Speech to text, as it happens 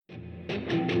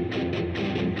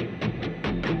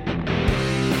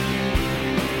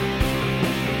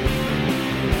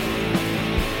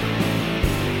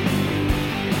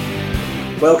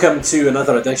Welcome to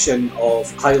another edition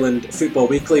of Highland Football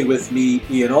Weekly with me,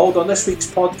 Ian Auld. On this week's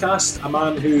podcast, a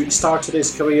man who started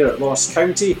his career at Ross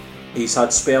County. He's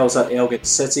had spells at Elgin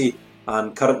City,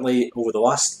 and currently, over the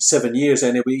last 7 years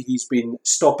anyway, he's been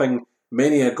stopping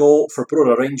many a goal for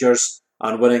Brora Rangers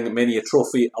and winning many a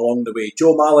trophy along the way.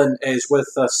 Joe Mallon is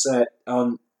with us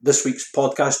on this week's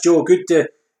podcast. Joe, good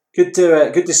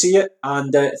to see you,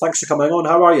 and thanks for coming on.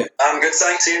 How are you? I'm good,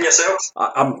 thanks. Ian, yourself?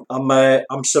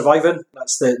 I'm surviving.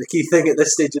 That's the key thing at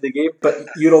this stage of the game. But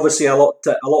you're obviously a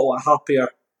little happier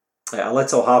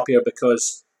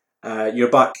because you're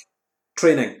back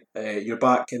training. You're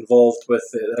back involved with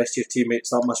the rest of your teammates.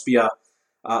 That must be a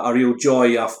real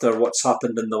joy after what's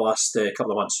happened in the last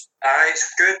couple of months.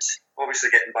 It's good. Obviously,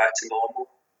 getting back to normal.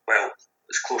 Well,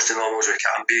 as close to normal as we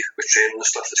can be with training and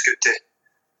stuff. It's good to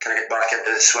kind of get back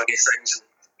into the swing of things and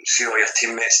see all your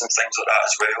teammates and things like that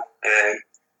as well.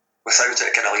 Without it,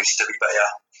 it kind of leaves you to a wee bit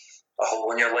of a hole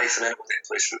in your life, and anyone that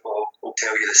plays football will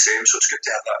tell you the same. So it's good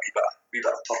to have that wee bit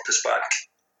of purpose back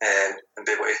and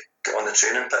be able to get on the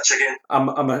training pitch again.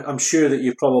 I'm sure that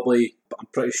I'm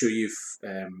pretty sure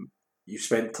you've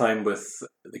spent time with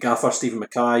the gaffer Stephen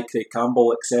Mackay, Craig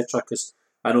Campbell, etc. Because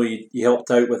I know you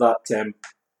helped out with that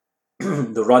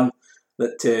the run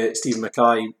that Stephen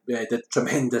Mackay did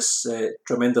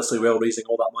tremendously well, raising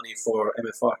all that money for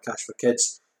MFR Cash for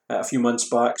Kids a few months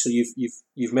back. So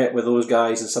you've met with those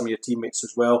guys and some of your teammates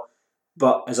as well.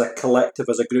 But as a collective,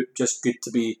 as a group, just good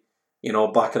to be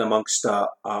back in amongst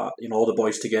all the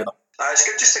boys together. It's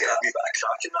good just to get that wee bit of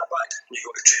crack in that back. When you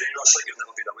go to training, it's like you've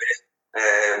never been away.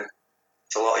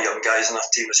 There's a lot of young guys in our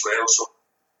team as well, so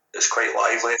it's quite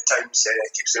lively at times.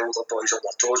 It keeps the older boys on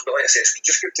their toes. But like I say, it's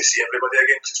just good to see everybody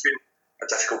again, because it's been a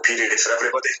difficult period for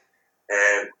everybody.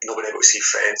 Not being able to see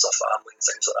friends or family and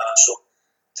things like that. So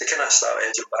to kind of start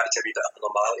edging back to a wee bit of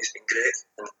normality has been great,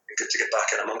 and good to get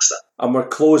back in amongst it. And we're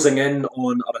closing in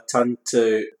on a return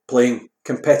to playing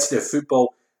competitive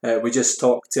football. We just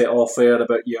talked off air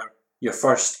about your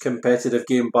first competitive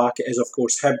game back. It is, of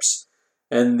course, Hibs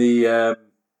in the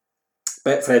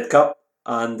Betfred Cup,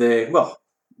 and what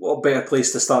a better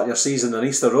place to start your season than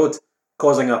Easter Road,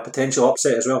 causing a potential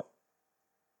upset as well.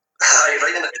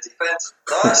 Right in at the deep end.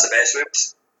 No, that's the best way.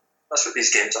 That's what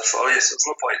these games are for you, so there's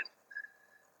no point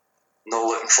not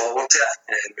looking forward to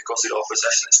it, because of the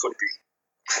opposition. It's going to be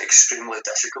extremely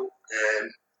difficult.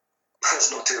 There's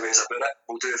no two ways about it.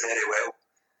 We'll do very well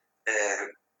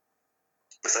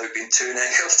without being too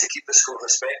negative to keep the score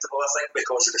respectable, I think,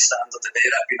 because of the standard of it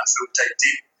being a full-time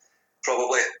team.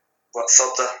 Probably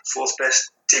third or fourth best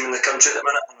team in the country at the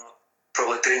minute. I know,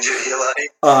 probably pains you to hear that.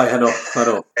 I know.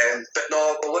 But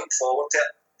no, we're looking forward to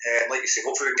it. Like you say,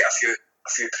 hopefully we can get a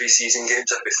few pre-season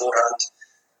games in beforehand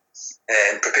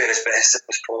and prepare as best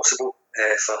as possible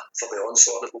for the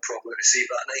onslaught that we'll probably receive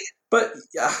that night.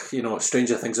 But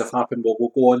stranger things have happened.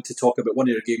 We'll go on to talk about one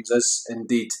of your games is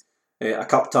indeed a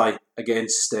cup tie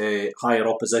against higher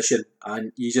opposition,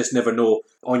 and you just never know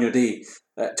on your day.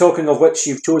 Talking of which,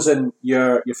 you've chosen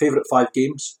your favourite 5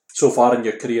 games so far in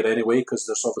your career anyway, because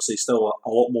there's obviously still a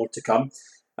lot more to come.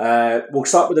 We'll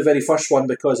start with the very first one,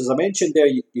 because as I mentioned there,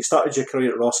 you started your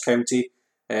career at Ross County.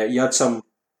 You had a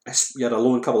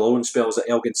couple of loan spells at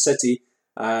Elgin City,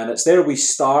 and it's there we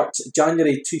start.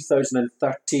 January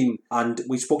 2013, and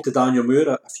we spoke to Daniel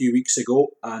Moore a few weeks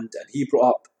ago, and he brought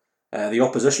up the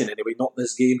opposition anyway, not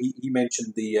this game. He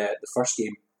mentioned the first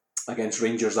game against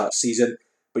Rangers that season,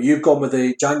 but you've gone with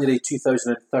the January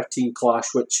 2013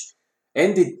 clash, which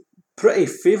ended pretty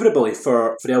favourably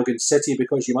for Elgin City,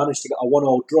 because you managed to get a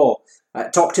 1-1 draw.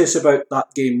 Talk to us about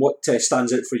that game. What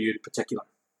stands out for you in particular?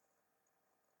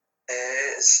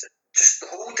 It's just the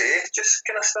whole day, just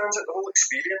kind of stands out, the whole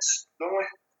experience. The only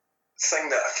thing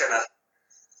that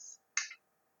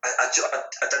I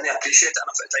didn't appreciate it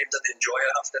enough at the time, didn't enjoy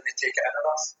it enough, didn't take it in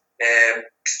enough.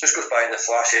 It just goes by in the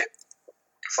flash of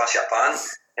a pan.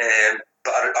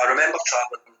 But I remember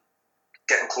travelling,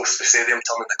 getting close to the stadium,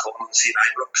 turning the corner and seeing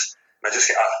Ibrox, and I just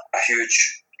get a huge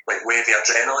wave of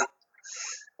adrenaline.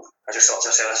 I just thought to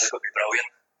myself, this is going to be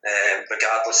brilliant,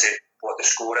 regardless of what the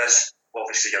score is.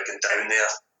 Obviously, you're going down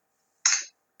there,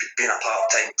 being a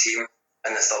part-time team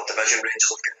in the third division range,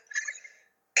 looking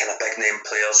kind of big name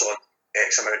players on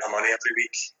X amount of money every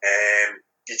week.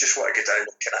 You just want to go down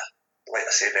and kind of, like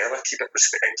I said earlier, keep it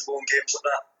respectable in games like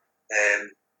that.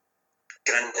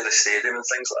 Get into the stadium and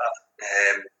things like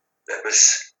that. It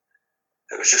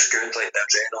was just good, like the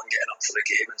adrenaline getting up for the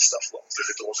game and stuff, walking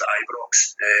through the doors at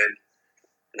Ibrox, and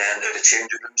then the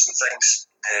changing rooms and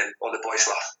things. All the boys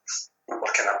were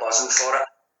kind of buzzing for it,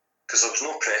 because there was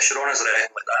no pressure on us or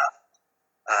anything like that.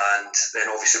 And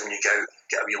then obviously when you go out,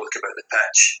 get a wee look about the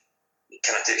pitch, it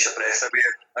kind of takes your breath away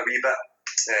a wee bit.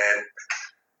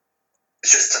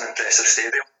 It's just an impressive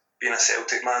stadium, being a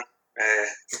Celtic man.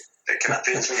 It kind of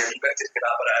pains me a wee bit to say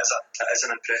that, but it is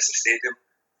an impressive stadium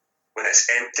when it's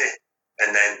empty,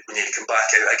 and then when you come back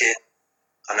out again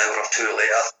an hour or two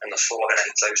later and there's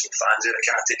 49,000 fans there, it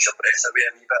kind of takes your breath away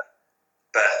a wee bit.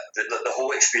 But the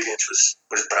whole experience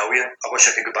was brilliant. I wish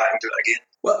I could go back and do it again.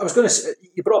 Well, I was going to say,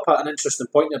 you brought up an interesting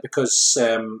point there, because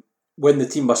when the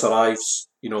team bus arrives,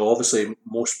 obviously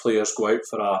most players go out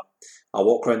for a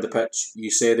walk around the pitch. You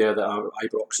say there that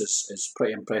Ibrox is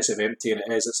pretty impressive empty, and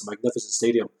it is. It's a magnificent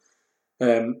stadium.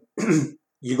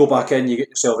 You go back in, you get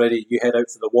yourself ready, you head out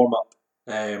for the warm-up.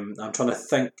 I'm trying to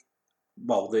think,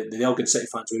 well, the Elgin City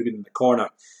fans would have been in the corner.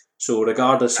 So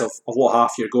regardless of what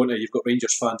half you're going to, you've got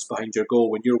Rangers fans behind your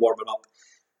goal. When you're warming up,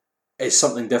 it's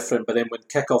something different. But then when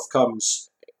kick-off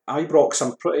comes, Ibrox,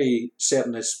 I'm pretty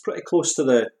certain, is pretty close to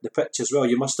the pitch as well.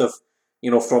 You must have,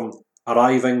 from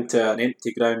arriving to an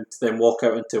empty ground to then walk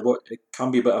out into what it can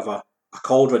be a bit of a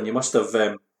cauldron. You must have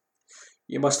felt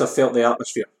the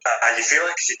atmosphere. And you feel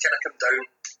like you kind of come down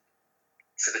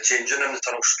for the changing room, the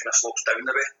tunnel kind of slopes down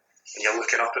the way, and you're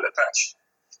looking up at the pitch.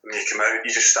 When you come out,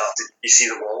 you see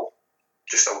the wall,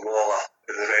 just a wall of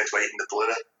the red, white and the blue,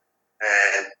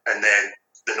 and then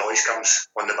the noise comes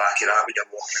on the back of that when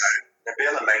you're walking out. And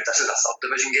bear in mind, this is a third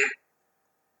division game.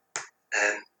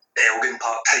 Elgin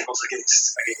Park titles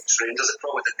against Rangers, it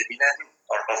probably didn't mean anything,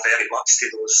 or very much to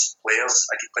those players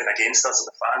playing against us and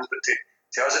the fans, but to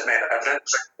us it meant everything.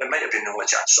 There might have been the only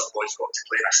chance some boys got to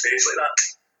play on a stage like that.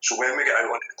 So when we got out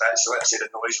onto the pitch, so let's say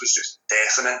the noise was just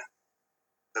deafening.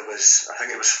 There was, I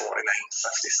think it was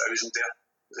 50,000 there.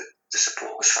 The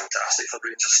support was fantastic for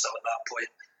Rangers still at that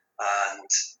point.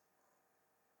 And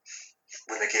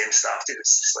when the game started,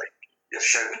 it's just like you're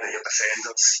shouting at your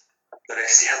defenders, the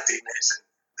rest of your teammates, and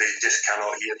they just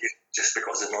cannot hear you just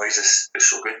because the noise is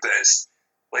so good. But it's,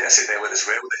 like I said earlier as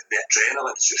well, the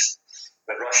adrenaline is just,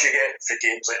 the rush you get for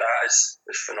games like that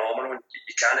is phenomenal.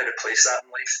 You can't replace that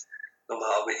in life, no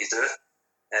matter what you do.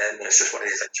 And it's just one of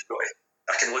the things you've got to,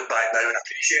 I can look back now and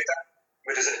appreciate it,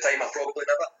 whereas at the time I probably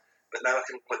never, but now I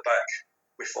can look back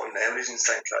with fond memories and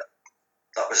think that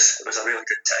it was a really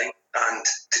good time. And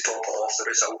to top it off, the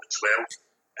result as well,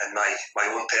 and my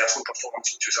own personal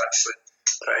performance, which was actually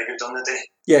pretty good on the day.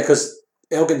 Yeah, because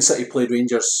Elgin City played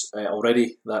Rangers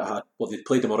already. They'd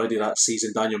played them already that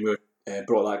season. Daniel Moore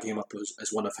brought that game up as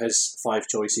one of his 5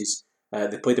 choices.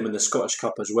 They played them in the Scottish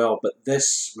Cup as well, but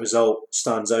this result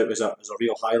stands out as a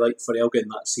real highlight for Elgin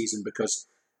that season, because,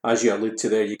 as you allude to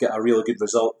there, you get a really good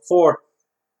result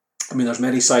there's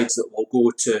many sides that will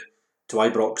go to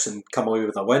Ibrox and come away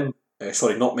with a win.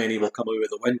 Not many will come away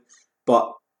with a win,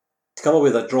 but to come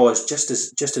away with a draw is just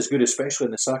as good, especially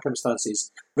in the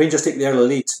circumstances. Rangers take the early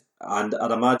lead, and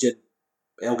I'd imagine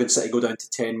Elgin City go down to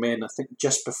 10 men, I think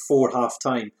just before half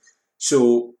time.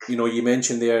 So, you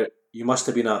mentioned there, you must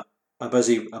have been a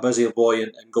busy boy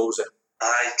in goals there.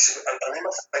 I remember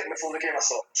before the game, I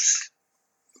thought, just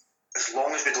as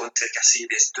long as we don't take a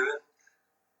serious doing,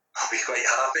 I'll be quite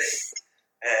happy.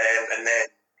 And then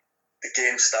the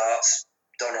game starts,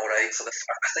 done all right for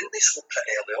I think they scored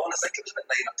pretty early on. I think it was about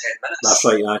 9 or 10 minutes. That's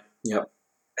right, aye. Yep.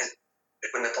 And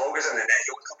when the ball goes in the net,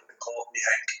 you look up at the clock and you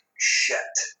think,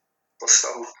 shit, there's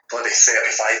still bloody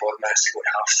 35 odd minutes to go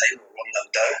to half time, we'll run them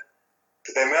down.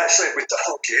 But then we'd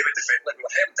done okay, we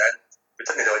were hemmed in, we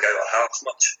didn't really get out our half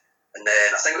much. And then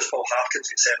I think it was Paul Harkins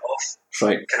got sent off,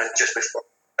 right, kind of just before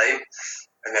time.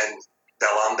 And then the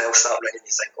alarm bells start ringing,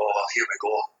 you think, oh, here we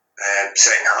go.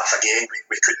 Second half again,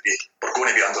 we're going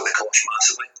to be under the cosh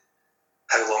massively.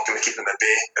 How long can we keep them at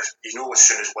bay? As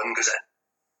soon as one goes in,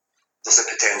 there's the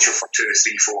potential for 2,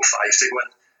 3, 4, 5 to go in.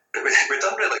 But we've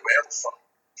done really well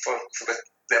for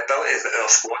the ability that our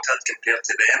squad had compared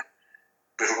to them.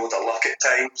 We rode our luck at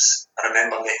times. I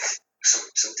remember making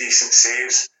some decent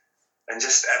saves, and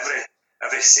just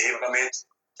every save I made,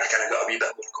 I kind of got a wee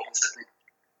bit more confident.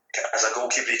 As a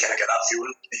goalkeeper, you kind of get that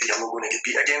feeling that you're not going to get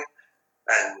beat again.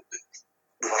 And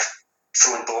we were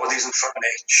throwing bodies in front of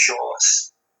me,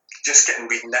 shots, just getting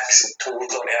wee nicks and toes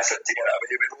on the effort to get it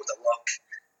away. We rode our luck,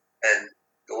 and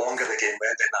the longer the game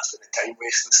went, then that's when the time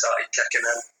wasting started kicking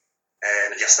in,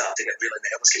 and you're starting to get really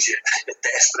nervous because you're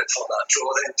desperate for that draw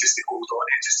then, just to hold on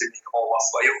it, just to make it all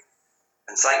worthwhile.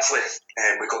 And thankfully,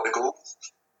 we got the goal.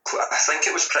 I think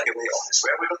it was pretty late on as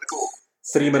well. We got the goal.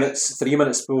 3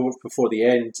 minutes before the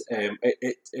end.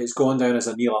 It's gone down as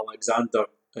a Neil Alexander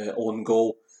own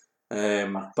goal,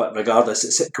 but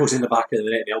regardless, it goes in the back of the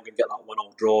net and Elgin get that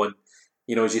 1-1 draw. And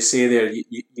as you say there,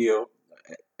 you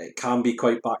it can be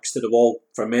quite backs to the wall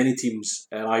for many teams.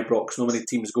 Ibrox, no many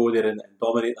teams go there and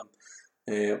dominate them,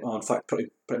 Well, in fact,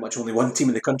 pretty much only one team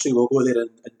in the country will go there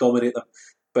and dominate them.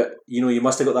 But you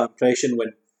must have got that impression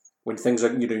when things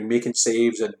are making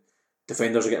saves and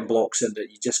defenders are getting blocks, and that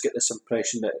you just get this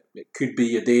impression that it could be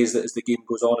your days that as the game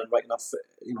goes on, and right enough,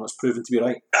 it's proven to be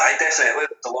right. Aye, definitely.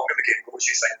 The longer the game goes,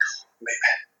 you think,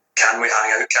 can we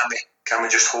hang out? Can we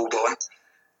just hold on?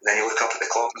 And then you look up at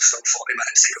the clock and there's still 40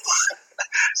 minutes to go.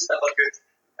 It's never good.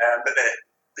 But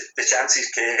the chances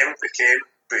came.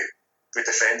 We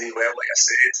defended well, like I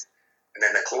said, and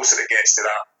then the closer it gets to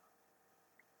that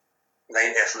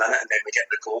 90th minute, and then we get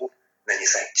the goal, and then you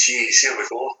think, geez, here we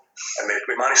go. And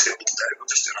we managed to hold out. We're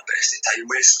just doing our best at time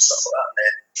waste and stuff like that. And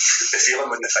then the feeling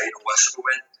when the final whistle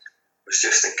went was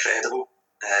just incredible.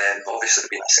 Obviously,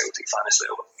 being a Celtic fan as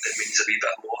well, it means a wee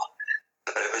bit more.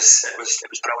 But it was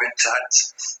brilliant to have.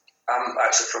 I'm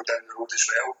actually from down the road as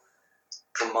well,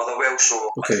 from Motherwell, so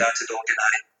okay. My dad had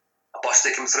organised a bus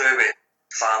to come through with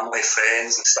family,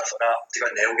 friends and stuff like that to go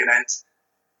to Elgin End.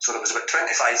 So there was about 25-30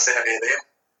 of them.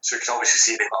 So you can obviously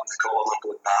see them up in the corner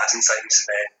going mad and things, and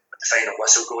then when the final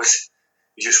whistle goes,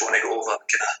 you just want to go over and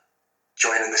kind of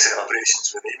join in the celebrations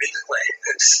with them immediately.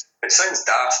 It sounds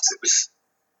daft. It was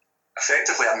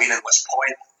effectively a meaningless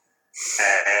point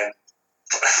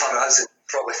for us, and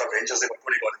probably for Rangers. They were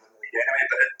going to go in the league anyway,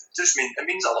 but it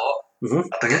means a lot. Mm-hmm.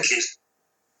 A big occasion.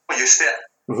 We're used to it.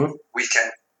 Mm-hmm.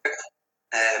 Weekend.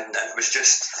 And it was a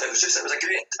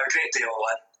great day all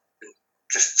in, and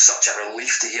just such a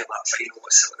relief to hear that final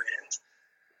whistle at the end.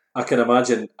 I can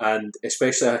imagine, and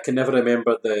especially I can never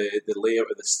remember the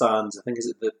layout of the stands. I think is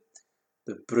it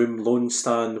the Broom Lone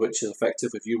stand, which is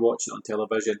effective if you watch it on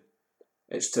television.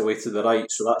 It's the way to the right,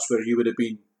 so that's where you would have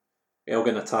been.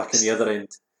 Elgin attacking the other end.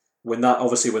 When that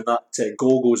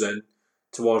goal goes in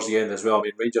towards the end as well. I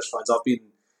mean, Rangers fans, I've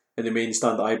been in the main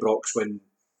stand at Ibrox when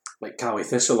like Caley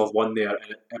Thistle have won there,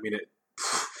 and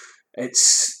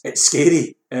it's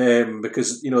scary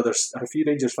because there's a few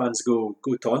Rangers fans go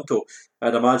tonto.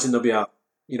 I'd imagine there'll be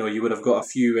you would have got a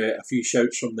few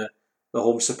shouts from the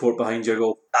home support behind your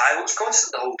goal. It was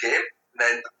constant the whole game, and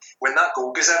then when that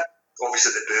goal goes in,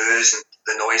 obviously the boos and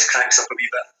the noise cranks up a wee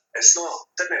bit. I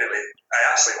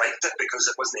actually liked it because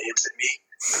it wasn't aimed at me.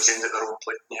 It was aimed at their own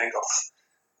play. You think,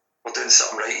 we're doing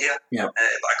something right here. Yeah. But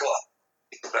I got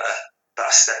a bit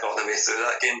of stick all the way through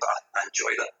that game, but I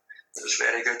enjoyed it. It was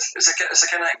very good. It's a kind of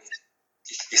thing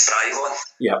you thrive on.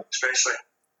 Yeah. Especially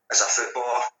as a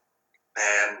footballer.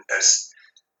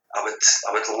 I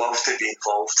would love to be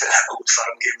involved in an Old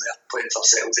Firm game there, playing for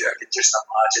Celtic. I could just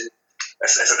imagine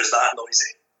if it was that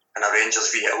noisy in a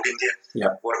Rangers v Elgin game,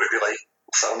 yeah, what it would be like.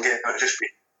 Film game, it would just be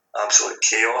absolute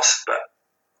chaos. But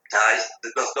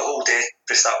the whole day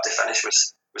from start to finish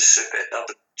was superb,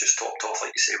 just topped off,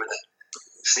 like you say, with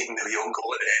sneaking the own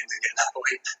goal at the end and getting that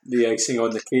point. The icing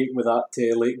on the cake with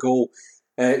that late goal.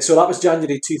 So that was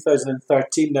January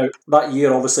 2013. Now that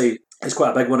year obviously is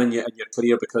quite a big one in your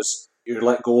career because you're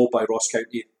let go by Ross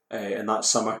County in that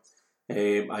summer,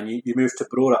 and you moved to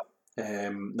Brora.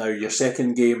 Now your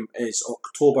second game is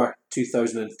October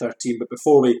 2013. But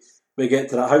before we get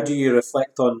to that, how do you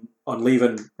reflect on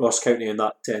leaving Ross County in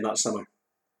that summer?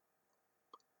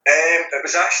 It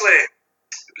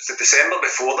was the December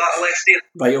before that I left here.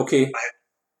 Right, okay. I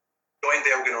joined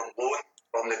Elgin on loan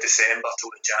from the December till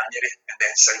the January, and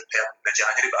then signed Perth in the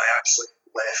January, but I actually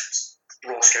left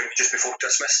Ross County just before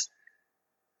Christmas.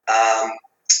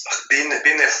 Being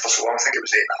there for so long, I think it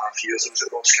was 8.5 years I was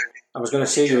at Ross County. I was going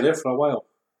to say you were there for a while.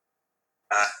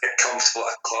 Get comfortable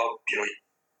at a club,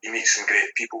 you meet some great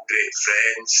people, great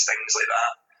friends, things like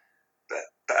that.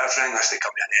 But everything has to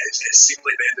come to an end. It seemed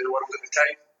like the end of the world at the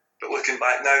time. But looking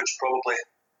back now, it's probably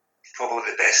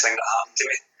the best thing that happened to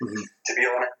me, to be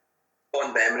honest.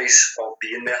 Fond memories of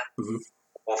being there. Mm-hmm.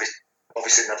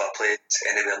 Obviously never played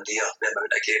anywhere near the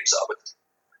amount of games that I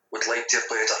would like to have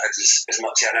played or had as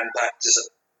much an impact as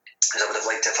I would have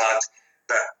liked to have had.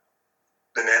 But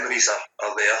the memories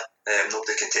are there.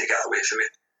 Nobody can take that away from me.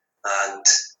 And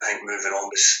I think moving on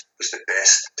was the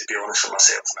best, to be honest, for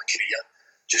myself in my career.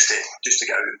 Just to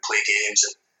get out and play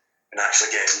games and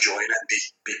actually get enjoying it and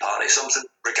be part of something,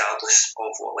 regardless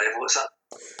of what level it's at.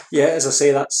 Yeah, as I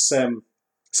say, that's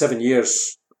 7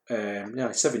 years.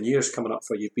 7 years coming up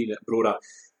for you've been at Brora,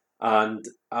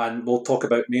 and we'll talk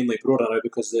about mainly Brora now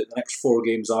because the next 4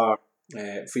 games are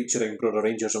featuring Brora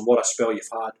Rangers, and what a spell you've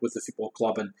had with the football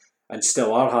club and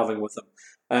still are having with them.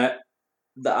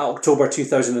 The October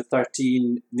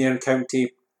 2013, Nairn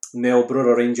County 0,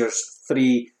 Brora Rangers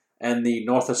 3 in the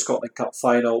North of Scotland Cup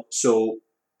final. So,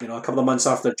 a couple of months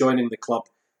after joining the club,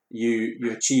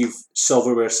 you achieve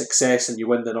silverware success and you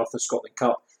win the North of Scotland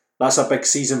Cup. That's a big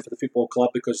season for the football club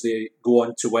because they go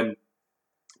on to win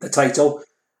the title.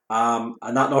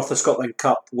 And that North of Scotland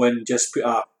Cup win just put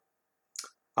a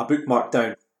bookmark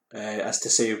down, as to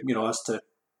say,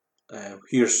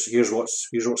 here's what's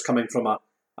coming from a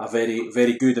very,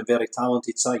 very good and very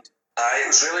talented side. It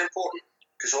was really important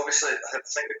because obviously I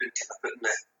think we've been kind of putting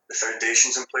the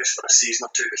foundations in place for a season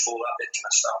or two before that. It kind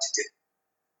of started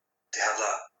to have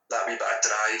that wee bit of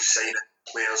drive, signing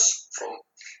players from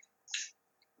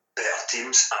better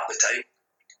teams at the time.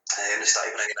 They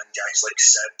started bringing in guys like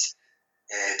Sid,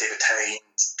 David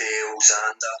Hines, Dale,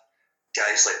 Xander,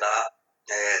 guys like that.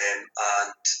 And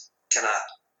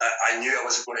I knew I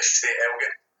wasn't going to stay at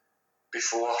Elgin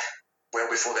before the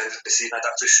end of the season. I'd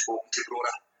actually spoken to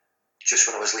Brora just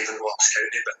when I was leaving Ross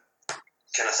County, but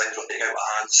kind of things were getting out of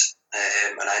hands,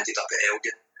 and I ended up at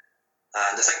Elgin.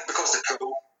 And I think because the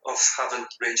pull of having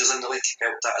Rangers in the league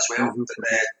helped that as well. But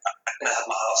I kind of had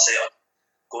my heart set on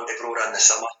going to Brora in the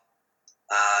summer,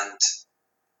 and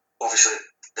obviously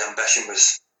the ambition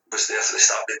was there for the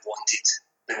start. They wanted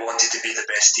to be the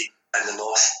best team in the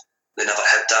north. They never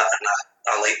had that, and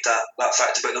I liked that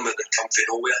fact about them. They'd come from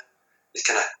nowhere. They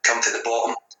kind of come to the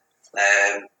bottom,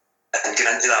 and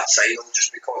get into that final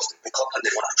just because the club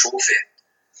hadn't won a trophy.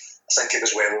 I think it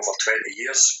was well over 20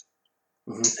 years.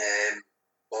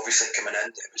 Obviously coming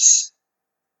in,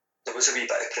 there was a wee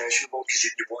bit of pressure because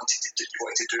you wanted to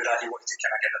do that. You wanted to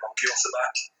kind of get the monkey off the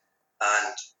back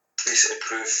and basically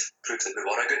prove that we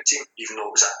were a good team, even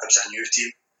though it was a new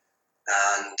team.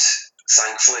 And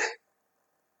thankfully,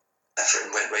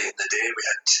 everything went right in the day. We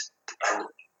had a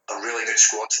really good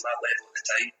squad for that level at the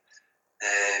time,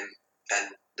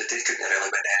 and the day couldn't have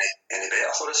really been any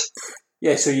better for us.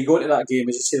 Yeah, so you go into that game,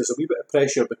 as you say, there's a wee bit of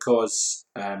pressure because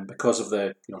of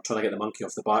the trying to get the monkey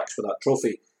off the backs with that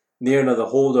trophy. Nairn are the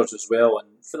holders as well,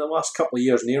 and for the last couple of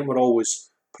years, Nairn were always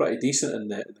pretty decent in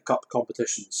the cup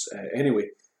competitions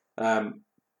anyway.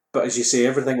 But as you say,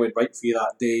 everything went right for you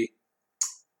that day.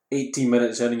 18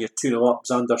 minutes in and you're 2-0 up.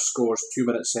 Xander scores 2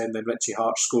 minutes in, then Richie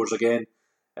Hart scores again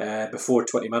before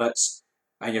 20 minutes,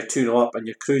 and you're 2-0 up and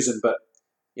you're cruising. But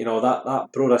that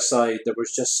Brora side, there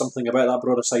was just something about that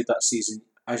Brora side that season.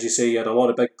 As you say, you had a lot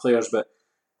of big players, but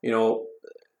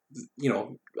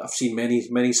I've seen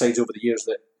many sides over the years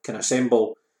that can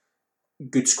assemble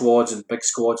good squads and big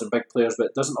players, but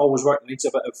it doesn't always work. It needs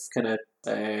a bit of kind of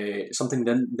something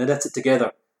to knit it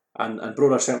together, and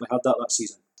Brora certainly had that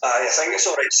season. I think it's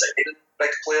alright signing big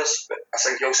players, but I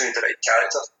think you also need the right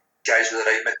character, guys with the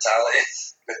right mentality,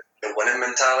 the winning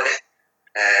mentality,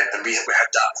 and we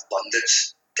had that in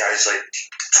abundance. Guys like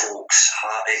Tokes,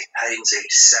 Harty, Heinze,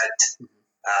 Sid,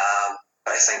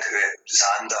 I think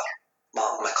Xander,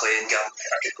 Martin McLean, I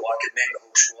could name the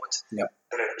whole squad. Yep.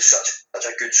 But it was such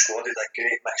a good squad with a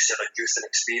great mixture of youth and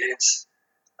experience,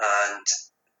 and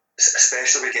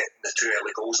especially we get the 2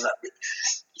 early goals in it.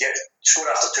 You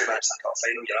score after 2 minutes in the cup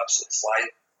final, you're absolutely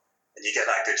flying, and you get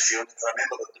that good feeling. I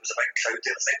remember that there was a big crowd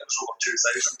there. I think there was over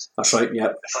 2,000. That's right.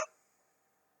 Yeah.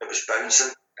 It was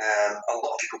bouncing. A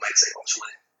lot of people might say, it's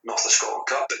only North of Scotland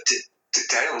Cup, but to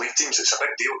Island League teams, it's a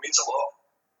big deal. It means a lot,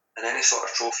 and any sort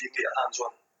of trophy you can get your hands on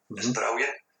is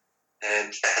brilliant. And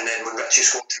then when Richie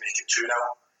scored to make it 2-0,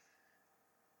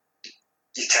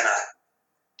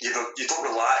 you don't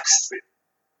relax, but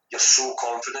you're so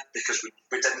confident because we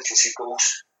didn't concede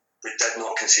goals. We did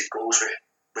not concede goals with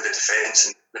the defence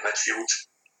and the midfield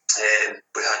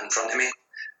we had in front of me,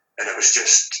 and it was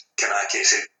just kind of a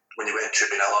case of when you went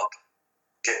 2-0 up,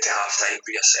 get to half time,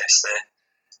 reassess. Then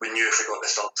we knew if we got the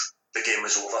third, the game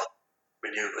was over. We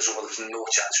knew it was over. There was no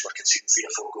chance we were conceding 3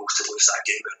 or 4 goals to lose that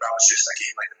game. But that was just a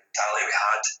game like the mentality we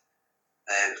had,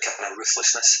 kind of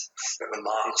ruthlessness. But when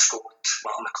Martin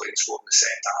McLean scored in the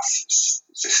second half, it's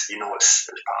just it was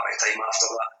party time after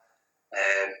that.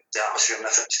 The atmosphere and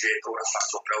everything was great. Brora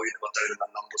fans were brilliant. They were down in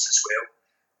their numbers as well.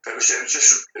 But it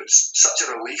was such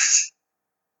a relief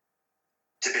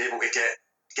to be able to get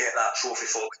that trophy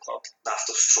for the club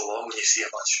after so long. When you see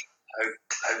how much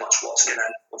work's gone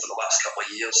in over the last couple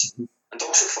of years, and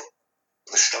also for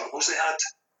the struggles they had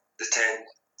the 10,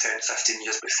 15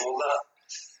 years before that.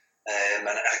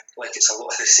 And it's a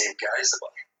lot of the same guys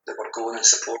that were going and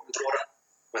supporting Brora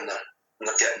when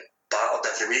they're getting battered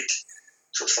every week.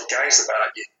 So it's for guys like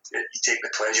that, you take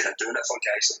the pleasure in doing it. For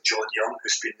guys like John Young,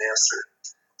 who's been there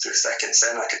through thick and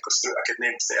thin, I could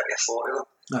name 30 or 40 of them.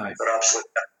 Aye. They're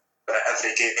absolutely at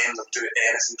every game, they'll do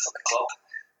anything for the club.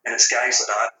 And it's guys like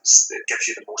that that gives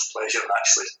you the most pleasure in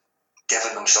actually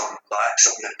giving them something back,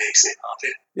 something that makes them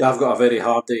happy. Yeah, I've got a very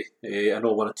hardy, I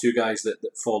know 1 or 2 guys that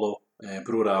follow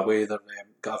Brora away. They've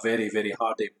got a very, very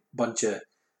hardy bunch of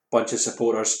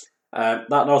supporters. That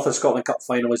North of Scotland Cup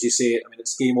final, as you say,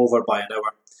 it's game over by an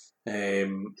hour.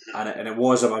 And it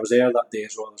was, I was there that day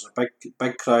as well. There was a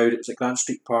big crowd. It was at Grant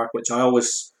Street Park, which I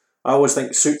always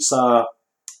think suits a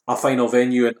final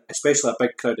venue, and especially a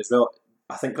big crowd as well.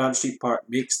 I think Grant Street Park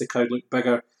makes the crowd look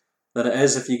bigger than it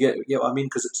is, if you get what I mean,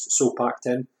 because it's so packed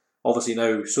in. Obviously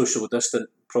now socially distant,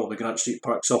 probably Grant Street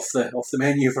Park's off the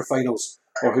menu for finals,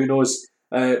 or who knows.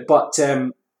 But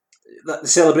the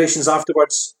celebrations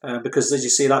afterwards, because as you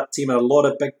say, that team had a lot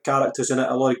of big characters in it,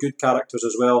 a lot of good characters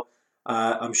as well.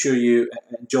 I'm sure you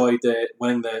enjoyed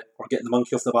winning or getting the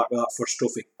monkey off the back with that first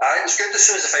trophy. It was good. As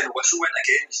soon as the final whistle went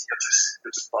again,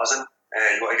 you're just buzzing.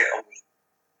 You want to get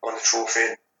on the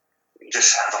trophy and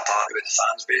just have a party with the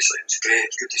fans. Basically, it was great. It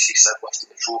was good to see Sid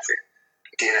lifting the trophy.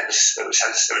 Again, it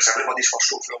was everybody's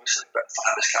first trophy, obviously, but for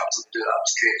him as captain to do that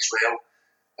was great as well.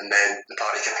 And then the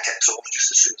party kind of kicks off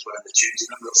just as soon as we're in the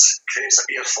changing room. There's crates of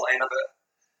beer flying about,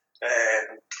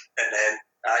 and then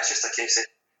it's just a case of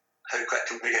how quick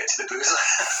can we get to the booze.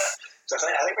 So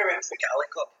I think we went to the Cali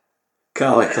Club.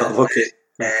 Cali Club, okay.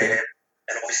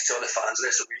 And obviously all the fans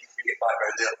there, so we get back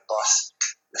round there on the bus.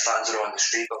 The fans are on the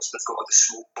street, they've got all the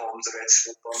smoke bombs, the red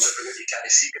smoke bombs everywhere. You can't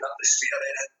see going up the street or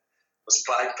anything. There's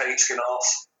bagpipes going off.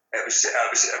 It was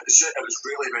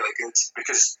really, really good,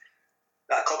 because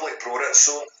that club like Brora, it's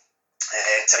so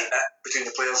tight knit between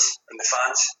the players and the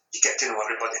fans. You get to know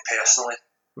everybody personally.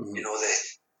 Mm-hmm. You know,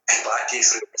 in that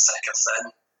case, they're thick or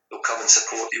thin. They'll come and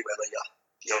support you whether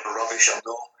you're rubbish or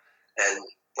not. And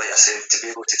like I said, to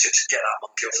be able to just get that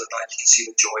monkey off the back, you can see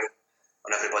the joy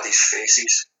on everybody's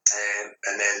faces,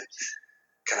 and then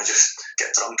kind of just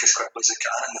get drunk as quickly as I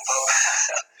can in the pub.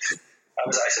 I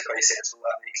was actually quite sensible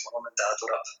that week. My mum and dad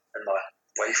were up, and my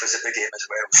wife was at the game as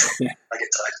well, so I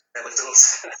get dragged early doors.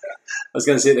 I was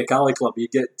going to say, the Cali Club, you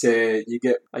get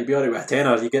I'd be alright with a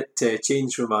tenner. You get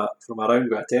change from a round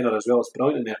with a tenner as well. It's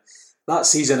brilliant in there. That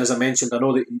season, as I mentioned, I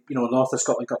know that North of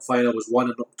Scotland Cup final was won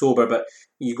in October, but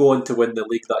you go on to win the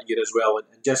league that year as well.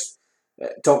 And just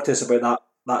talk to us about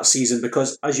that season,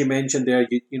 because as you mentioned there,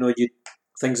 you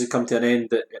things had come to an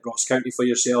end at Ross County for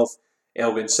yourself.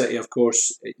 Elgin City, of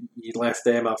course, you left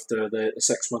them after the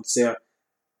 6 months there,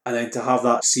 and then to have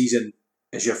that season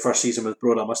as your first season with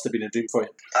Brora must have been a dream for you.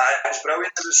 It was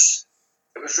brilliant.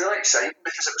 It was really exciting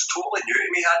because it was totally new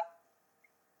to me. I had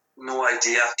no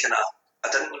idea, I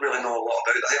didn't really know a lot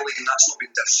about the High League, and that's not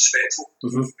being disrespectful.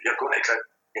 Mm-hmm. You're going to a crowd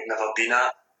you've never been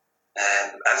at.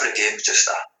 Every game is just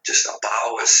a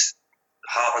battle. It's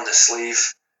heart on the sleeve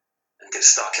and get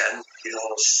stuck in.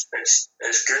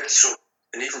 It's good. So,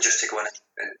 and even just to go in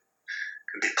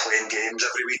and be playing games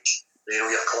every week,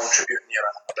 you're contributing. You're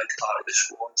a big part of the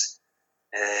squad.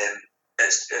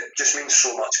 It just means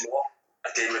so much more.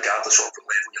 Again, regardless of what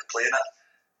level you're playing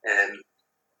at.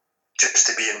 Just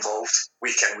to be involved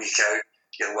week in, week out,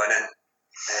 you're winning.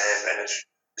 And as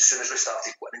soon as we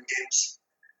started winning games,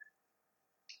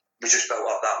 we just built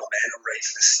up that momentum right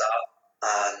from the start,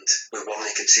 and we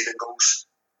weren't conceding goals.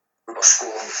 We were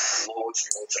scoring loads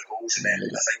and loads of goals, and then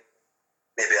I think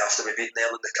maybe after we beat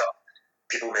Nell in the Cup,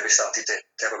 people maybe started to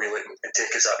have a wee look and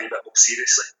take us a wee bit more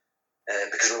seriously,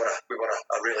 because we were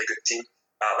a really good team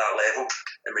at that level,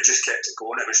 and we just kept it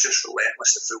going. It was just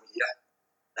relentless the full year.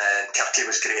 Kirky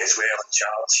was great as well in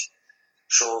charge.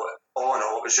 So all in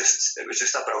all, it was just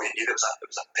a brilliant year. It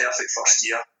was a perfect first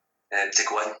year to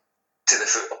go in to the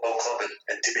football club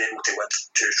and to be able to win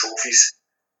 2 trophies,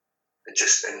 and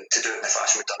to do it in the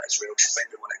fashion we've done it as well, because I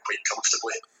think we won it quite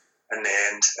comfortably in the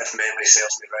end, if memory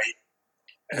serves me right.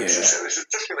 And it was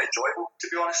just really enjoyable, to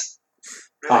be honest.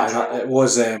 It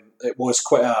was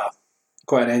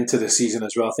quite an end to the season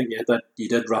as well. I think you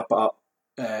did wrap it up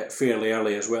fairly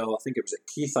early as well. I think it was at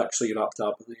Keith actually you wrapped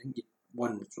up. I think you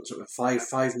won sort of 5-0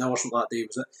 or something that day,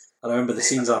 was it? I remember the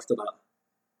scenes after that.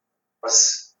 It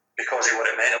was because of what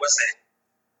it meant, wasn't it?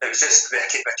 It was just the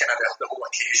whole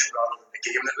occasion rather than the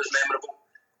game that was memorable.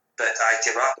 But to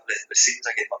wrap up the scenes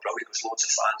again, my brother, there was loads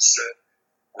of fans through.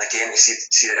 And again, to see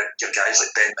your guys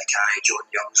like Ben Mackay, John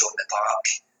Young's on the park,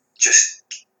 just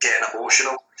getting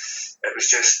emotional. It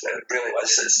really was.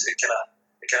 It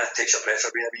kind of takes your breath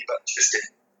away a wee bit, just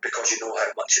because you know how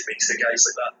much it means to guys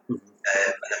like that.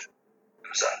 And then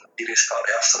there was a serious party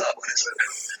after that one as well.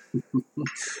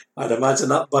 I'd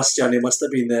imagine that bus journey must have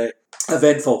been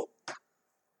eventful.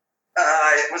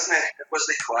 It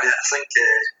wasn't quiet. I think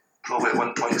probably at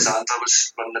one point Xander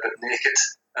was running about naked,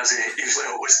 as he usually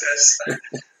always does. A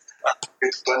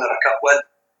good win or a cup win,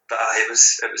 but it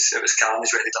was calm.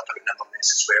 He's ready up about Inverness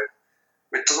as well.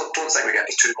 We don't think we get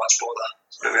into too much bother,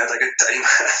 but we had a good time.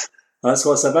 That's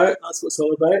what it's about. That's what it's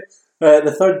all about.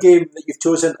 The third game that you've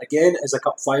chosen again is a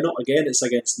cup final. Again, it's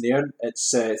against Nairn.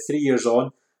 It's 3 years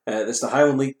on. It's the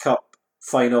Highland League Cup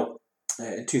final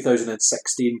in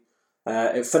 2016.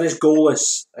 It finished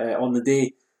goalless on the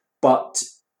day, but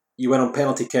you went on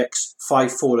penalty kicks,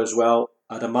 5-4 as well.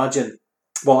 I'd imagine.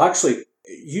 Well, actually,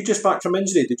 you just back from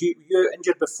injury. Did you were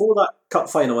injured before that cup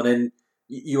final, and then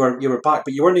you were back,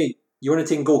 but you weren't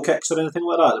taking goal kicks or anything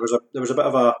like that. There was a bit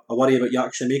of a worry about you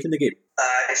actually making the game.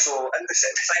 So in the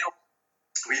semi-final,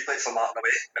 we played for Martin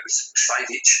away. It was 5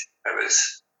 each. It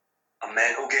was a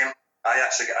mental game. I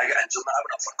got injured and I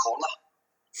went up for a corner,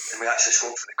 and we actually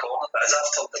scored from the corner. But as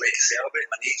I've turned away to celebrate,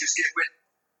 my knee just gave way.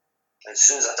 And as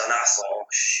soon as I done it, I thought, oh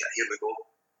shit, here we go.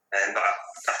 But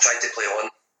I tried to play on,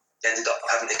 ended up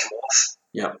having to come off.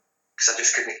 Yeah. Because I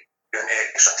just couldn't get any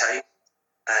extra time.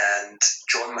 And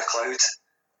John McLeod,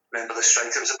 remember the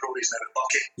striker was a pro, he's now at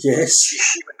Bucky. Yes.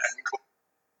 He went in and go.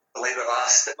 Like the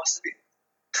last, it must have been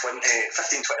 15-20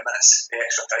 minutes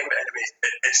extra time. But anyway,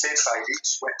 it stayed 5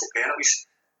 each, went to penalties.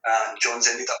 And John's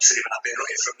ended up saving a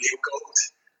penalty from Neil Gold,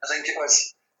 I think it was.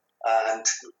 And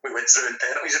we went through in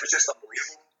penalties. It was just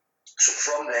unbelievable. So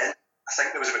from then, I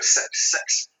think there was about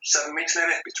 7 weeks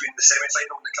maybe between the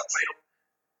semi-final and the cup final.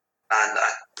 And I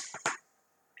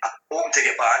hoped to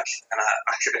get back, and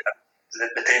I could.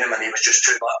 The pain in my knee was just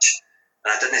too much,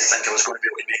 and I didn't think I was going to be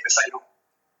able to make the final.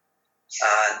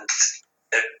 And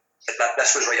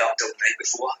this was right up till the night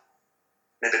before,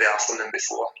 maybe the afternoon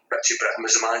before. Richie Britton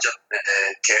was the manager,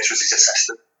 and Ketch was his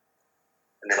assistant,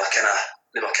 and they were kind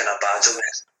of badgering me,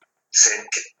 saying,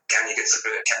 "Can you get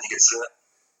through it? Can you get through it?"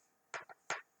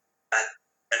 And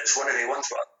it was one of the ones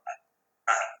where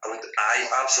I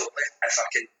absolutely, if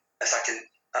I can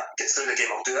get through the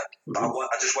game, I'll do it. But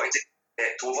I just wanted to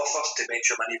get over first to make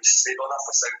sure my knee was stable enough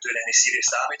without doing any serious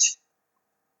damage.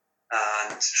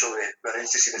 And so we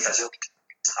arranged to see the physio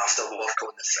after work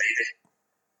on the Friday.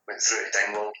 Went through to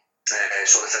Dingwall,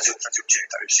 so the physio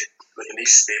checked out and said, "Well, your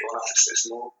knee's stable enough, there's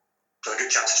a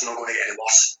good chance it's not going to get any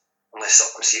worse unless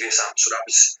something serious happens." So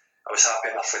I was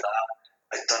happy enough with that.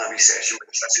 I'd done a wee session with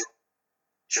the physio,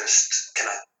 just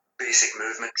kind of basic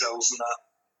movement drills and that,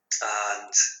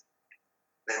 and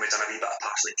then we'd done a wee bit of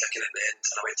passing and kicking at the end,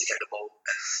 and I went to kick the ball,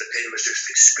 and the pain was just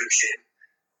excruciating.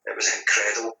 It was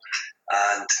incredible,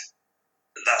 and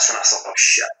that's when I thought, oh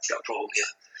shit, I've got a problem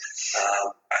here.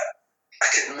 I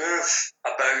could move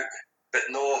about, but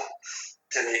no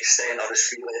to the extent or as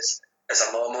freely as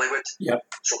I normally would. Yep.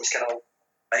 So it was kind of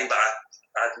fine, but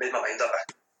I'd made my mind up.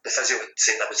 The physio had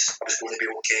said I was going to be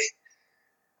okay.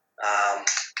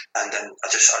 And then I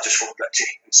just phoned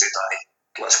Richie and said,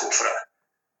 let's go for it.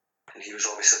 And he was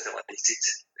obviously delighted.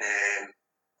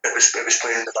 It was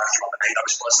playing in the back of my mind. I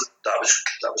was buzzing that I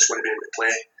was going to be able to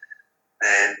play.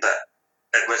 But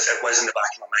it was in the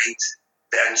back of my mind.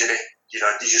 The injury, you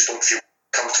just don't feel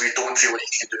comfortable. You don't feel like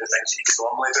you can do the things that you could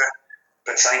normally do.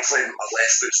 But thankfully, my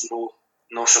left foot's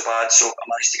no so bad. So I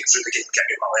managed to get through the game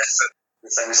kicking my left foot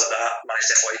and things like that. Managed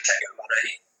to avoid kicking my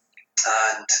right.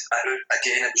 And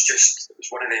again, it was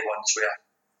one of the ones where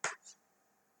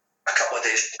a couple of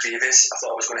days previous, I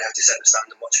thought I was going to have to sit in the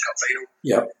stand and watch a cup final.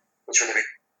 Yep. Which would have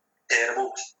been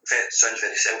terrible. It sounds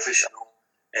very selfish, I know.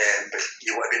 But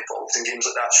you want to be involved in games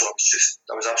like that, so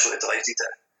I was absolutely delighted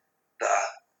that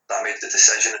I made the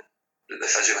decision, and that the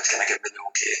physio had kind of given me the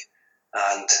okay,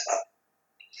 and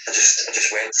I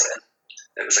just went for it.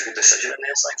 It was a good decision in the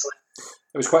end, thankfully.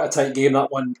 It was quite a tight game,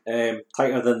 that one,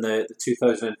 tighter than the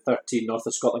 2013 North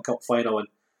of Scotland Cup final,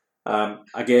 and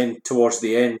again towards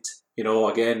the end,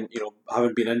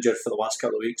 having been injured for the last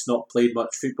couple of weeks, not played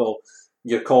much football,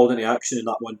 you're called into action in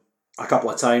that one a couple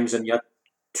of times, and you had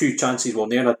two chances. Well,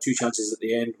 Nairn had two chances at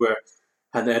the end where,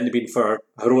 had it hadn't been for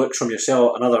heroics from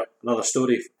yourself, another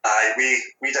story. We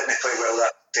didn't play well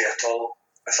that day at all,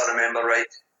 if I remember right.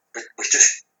 We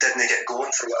just didn't get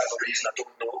going for whatever reason, I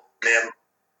don't know.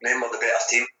 Nairn were the better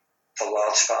team for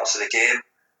large parts of the game,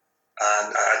 and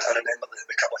I remember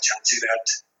the couple of chances we had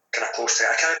kind of close to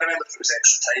it. I can't remember if it was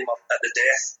extra time or at the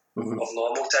death of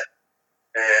normal time,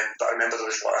 but I remember there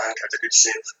was one, I think I had a good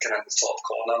save kind of in the top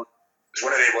corner. It was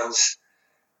one of the ones,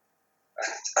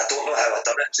 I don't know how I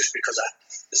done it, just because I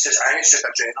think it's just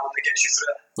adrenaline that gets you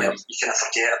through it. Yep. You kind of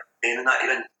forget pain in that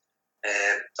even.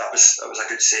 That was a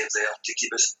good save there to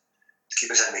keep us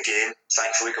in the game.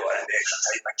 Thankfully, we got it in the extra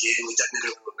time again. We didn't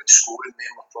really look like scoring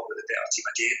them. We're probably the better team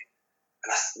again. And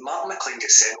Martin McLean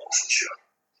gets sent off, I'm sure,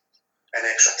 in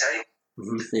extra time.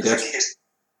 He did. I think he gets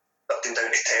up and down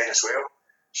to 10 as well.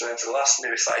 So then for the last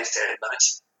maybe 5-10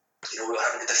 minutes, we were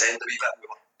having to defend a wee bit.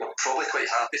 We were probably quite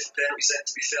happy for penalties then,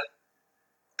 to be fair,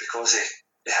 because of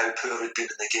how poor we'd been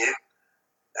in the game.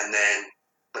 And then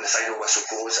when the final whistle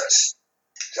goes,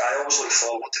 I always look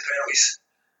forward to penalties,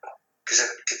 because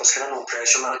there's kind of no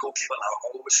pressure on a goalkeeper, and I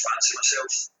always fancy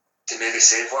myself to maybe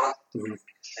save one.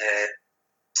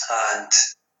 And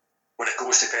when it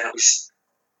goes to penalties,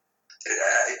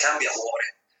 it can be a lottery.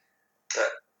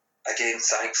 But again,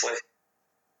 thankfully,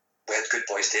 we had good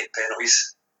boys take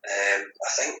penalties. I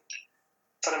think,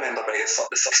 if I remember right,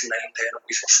 the first 9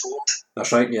 penalties were scored. That's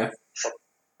right, yeah. For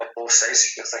both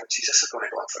sides, you think, Jesus, this is going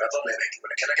to go on forever. And then when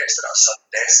it kind of gets to that sudden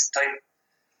death time,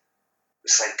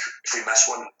 it's like if we miss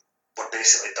one, we're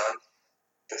basically done.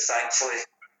 But thankfully,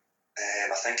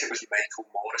 I think it was Michael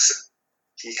Morrison.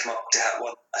 He came up to hit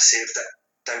one. I saved it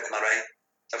down to my right.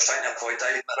 I was trying to avoid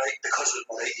diving my right because it was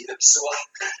my right ear was sore.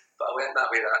 But I went that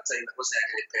way that time. It wasn't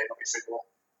a great penalty for goal.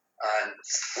 And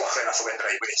luckily enough, I went the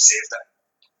right way and saved it.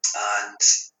 And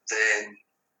then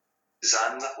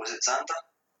Zander, was it Zander?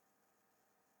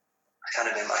 I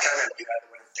can't remember who had the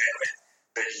winning penalty.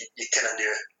 But you kind of knew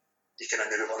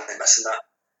we weren't missing that.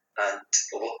 And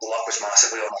the luck was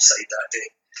massively on our side that day.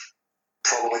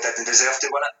 Probably didn't deserve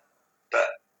to win it, but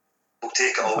we'll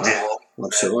take it all day long.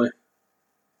 Absolutely.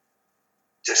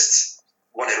 Just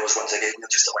one of those ones again, you're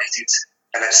just delighted.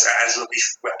 And it is relief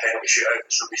with a penalty shootout.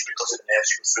 It's relief because of the nerves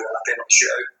you go through in a penalty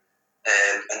shootout.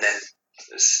 And then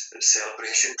it's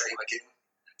celebration time again.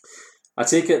 I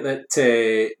take it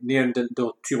that Nairn didn't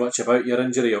know too much about your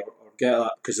injury or get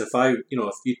that, because if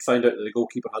you'd find out that the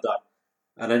goalkeeper had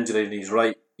an injury in his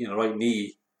right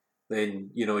knee,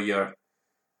 then you're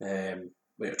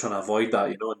trying to avoid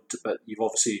that, but you've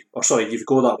obviously, you've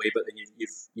go that way, but then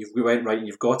you've went right and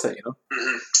you've got it,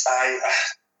 Mm-hmm.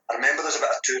 I remember there's a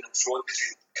bit of to and fro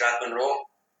between Grant Monroe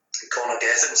and Conor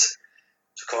Gethins.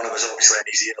 So Conor was obviously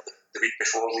in his ear the week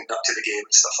before, leading up to the game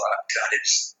and stuff like that. Grant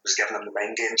was giving him the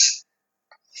mind games.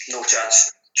 No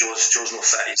chance. Joe's no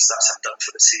fit. That's him done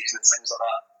for the season and things like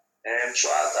that.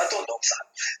 So I don't know if that.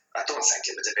 I don't think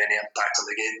it would have any impact on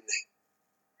the game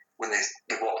when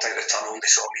they walked out of the tunnel and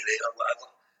they saw me there or whatever.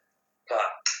 But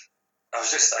I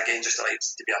was just delighted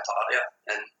to be a part of it.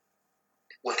 And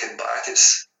looking back,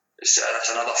 it's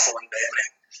another fond memory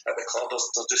at the club.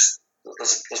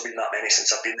 There's been that many since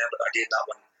I've been there, but again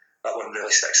that one really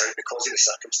sticks out because of the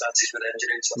circumstances with the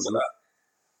injury and stuff like that.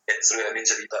 Getting through it means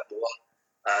a wee bit more,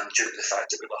 and due to the fact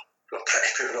that we were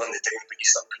pretty poor on the day, but you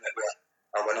still come out with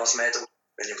a winner's medal,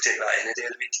 then you'll take that any day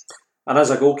of the week. And as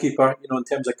a goalkeeper, in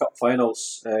terms of cup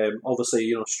finals,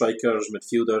 obviously, strikers,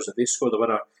 midfielders, if they score the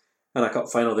winner in a cup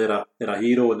final, they're a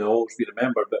hero and they'll always be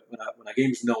remembered. But when a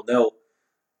game's 0-0,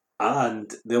 and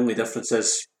the only difference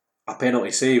is a penalty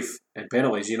save in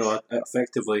penalties,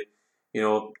 effectively,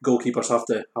 goalkeepers have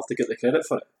to get the credit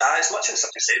for it. As much as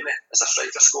the same as a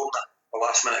striker scoring a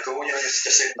last minute goal, you're just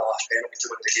saving the last penalty to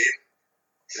win the game.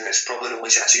 It's probably the only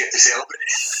chance you get to celebrate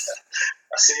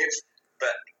a save.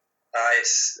 But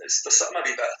there's something a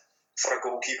wee bit for a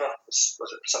goalkeeper. There's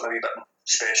something a wee bit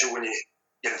special when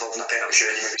you're involved in a penalty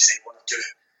shootout. You maybe save one or two,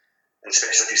 and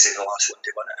especially if you save the last one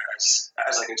to win it. It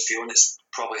is a good feeling. It's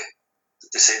probably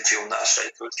the same feeling that a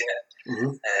striker would get.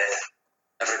 Mm-hmm.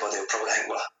 Everybody will probably think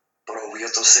we're all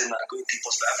weirdos saying that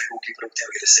goalkeepers, but every goalkeeper will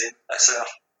tell you the same.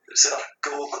 It's their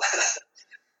goal.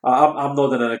 I'm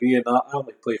nodding and agreeing that. I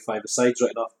only play 5-a-sides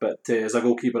right enough, but as a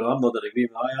goalkeeper, I'm nodding and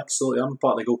agreeing that. I'm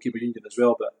part of the goalkeeper union as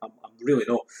well, but I'm really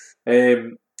not.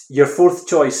 Your fourth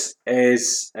choice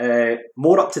is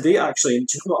more up to date, actually. And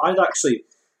do you know what?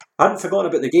 I hadn't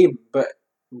forgotten about the game, but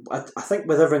I think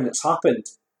with everything that's happened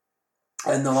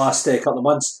in the last couple of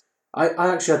months, I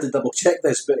actually had to double check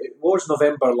this, but it was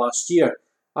November last year.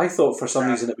 I thought for some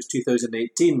reason it was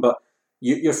 2018, but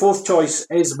your fourth choice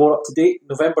is more up to date.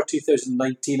 November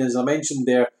 2019, as I mentioned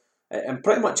there, and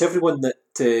pretty much everyone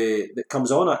that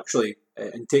comes on actually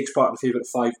and takes part in the favourite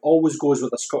five always goes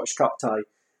with a Scottish Cup tie,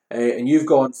 and you've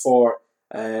gone for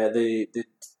the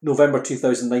November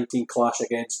 2019 clash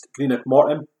against Greenock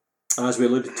Morton. As we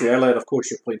alluded to earlier, of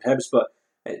course, you're playing Hibs, but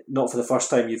not for the first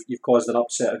time you've caused an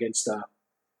upset against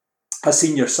a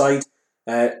senior side.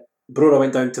 Brora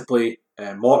went down to play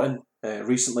Morton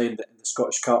recently in the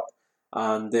Scottish Cup,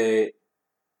 and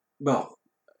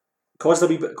caused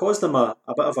them a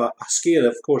bit of a scare.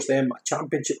 Of course, them a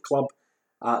championship club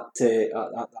at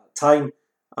that time,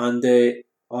 and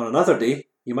on another day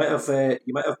you might have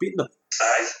beaten them.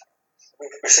 Aye,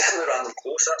 we certainly ran them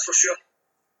close, that's for sure.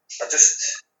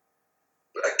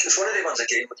 It's one of the ones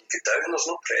again when you get down, there's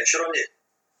no pressure on you.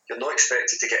 You're not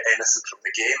expected to get anything from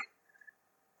the game.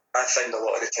 I find a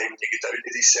lot of the time when you get down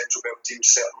to these Central Belt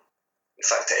teams, in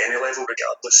fact at any level,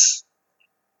 regardless,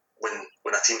 when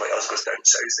a team like us goes down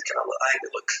south, they kind of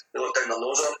look down their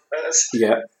nose on us.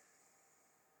 Yeah.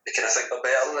 They kind of think they're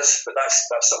better than us, but that's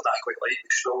something that I quite like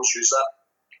because we always use that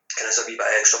kind of as a wee bit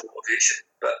of extra motivation.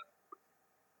 But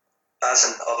as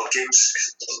in other games,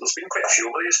 because there's been quite a few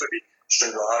over these, maybe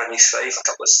Stranraer and East Fife a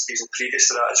couple of seasons previous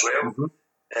to that as well. Mm-hmm.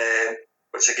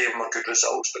 which I gave them good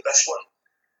results. But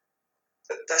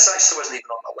this actually wasn't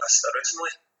even on my list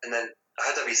originally, and then I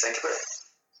had a wee think about it,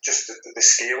 just the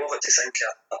scale of it, to think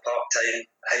a part-time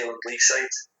Highland League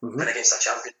side and against a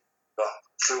champion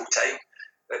full time.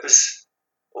 It was,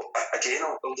 again,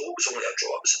 although it was only a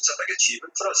draw, it's a big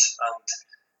achievement for us, and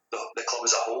the club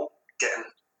as a whole getting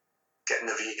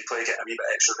the replay, getting a wee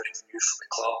bit extra revenue from the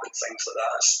club and things like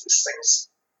that. It's things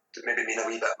that maybe mean a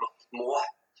wee bit more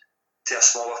to a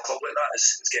smaller club like that,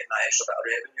 is getting that extra bit of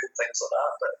revenue and things like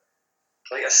that. But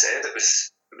like I said, it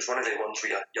was one of the ones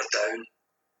where you're down,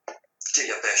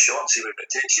 take your best shot and see where it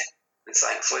takes you. And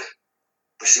thankfully,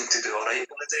 we seemed to do all right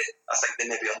on the day. I think they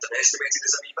maybe underestimated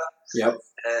us a wee bit. Yep.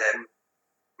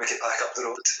 Make it back up the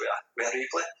road with a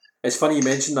replay. It's funny you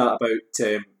mentioned that about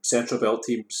Central Belt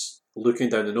teams looking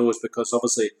down the nose, because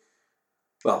obviously,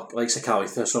 well, like Caley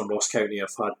Thistle and Ross County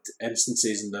have had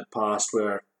instances in the past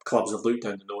where clubs have looked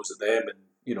down the nose at them,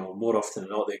 and more often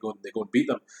than not they go and beat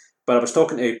them. But when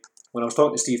I was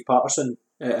talking to Steve Patterson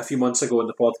a few months ago on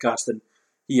the podcast, and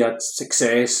he had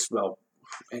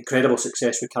incredible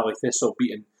success with Caley Thistle,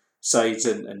 beating sides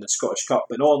in the Scottish Cup,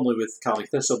 but not only with Caley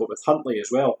Thistle but with Huntly as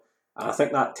well. And I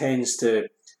think that tends to,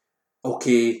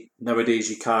 nowadays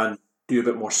you can do a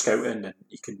bit more scouting and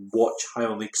you can watch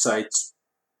Highland League sides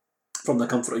from the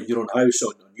comfort of your own house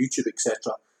on YouTube,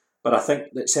 etc. But I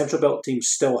think that Central Belt teams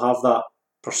still have that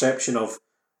perception of,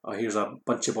 here's a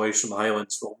bunch of boys from the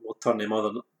Highlands, we'll turn them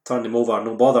over,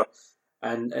 no bother.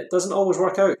 And it doesn't always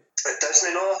work out. It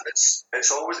doesn't, no. It's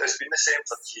been the same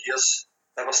for years,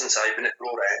 ever since I've been at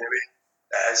Roar anyway.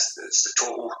 It's the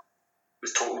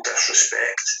total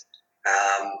disrespect.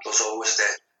 There's always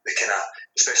the kind of,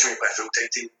 especially when you play a full-time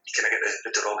team, you kind of get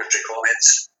the derogatory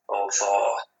comments of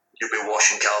you'll be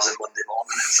washing cars on Monday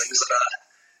morning and things like that.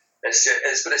 But it's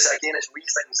wee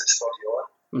things that spur you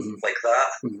on, like that,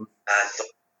 and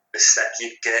the stick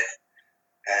you get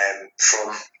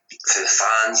from the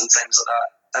fans and things like that.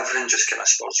 Everything just kind of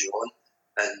spurs you on.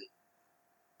 And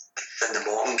in the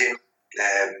Morton game,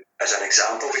 as an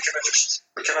example, we kind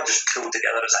of just pulled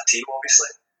together as a team.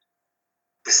 Obviously,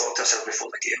 we thought to ourselves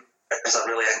before the game, is there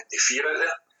really any fear out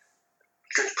there?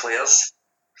 Good players,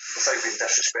 without being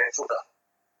disrespectful,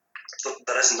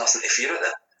 there is nothing to fear out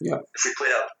there. Yeah. If we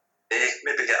play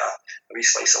maybe get a wee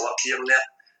slice of luck here and there,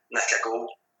 nick a goal,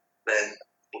 then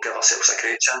we'll give ourselves a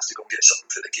great chance to go and get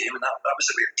something for the game. And that was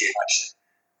the way the game actually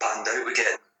panned out. We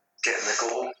getting the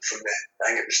goal from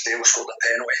I think it was Dale scored a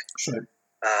penalty. Sure.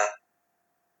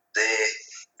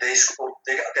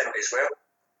 They got a penalty as well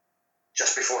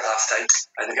just before half time,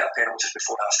 and they got a penalty just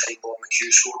before half time. Bob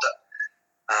McHugh scored it,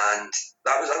 and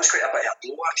that was quite a bit of a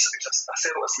blow actually, because I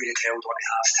felt if we had held on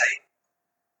at half time,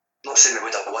 not saying we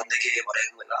would have won the game or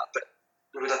anything like that, but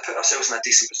we would have put ourselves in a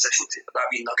decent position to that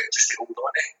wee nugget just to hold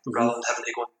on to, rather than having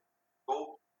to go and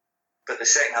goal. But the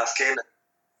second half came, and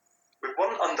we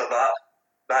weren't under that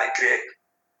great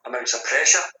amounts of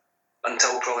pressure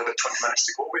until probably about 20 minutes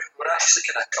to go. We were actually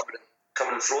kind of coming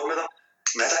and throwing with them.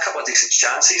 We had a couple of decent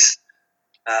chances.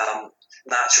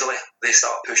 Naturally, they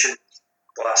start pushing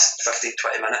the last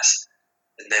 15-20 minutes,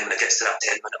 and then when it gets to that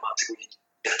 10-minute mark to go,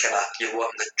 you're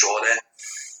wanting the draw then.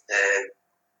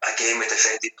 Again, we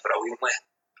defended brilliantly.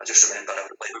 I just remember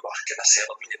we were kind of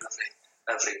celebrating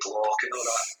every block and all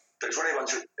that. But it was one of the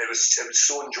ones it was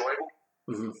so enjoyable,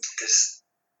 because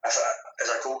as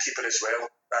a goalkeeper as well,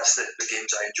 that's the games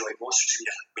I enjoy most,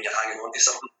 when you're hanging on to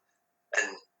something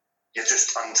and you're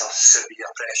just under severe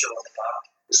pressure on the park.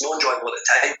 It's not enjoyable at the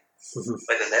time.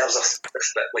 Like the nerves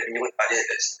when you look back at it,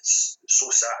 it's so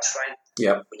satisfying.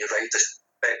 Yep. When you ride this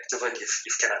effectively,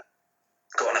 you've kind of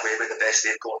gotten away with the best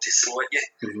they've got to throw at you.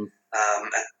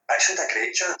 And actually had a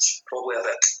great chance, probably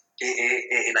about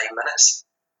 89 minutes.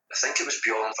 I think it was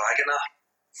Bjorn Wagner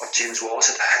or James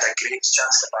Wallace had a great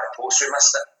chance at the back post. We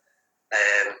missed it.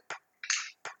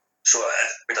 So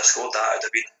if we'd have scored that, it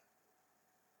would have been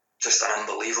just an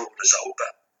unbelievable result.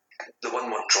 But the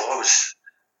 1-1 draw was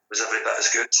every bit as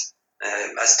good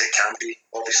as it can be.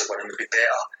 Obviously, winning would be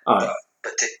better,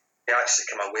 but to actually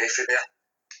come away from there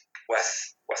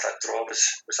with a draw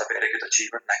was a very good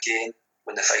achievement. And again,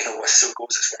 when the final whistle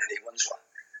goes, it's one of the ones where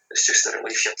it's just a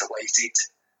relief. You're delighted.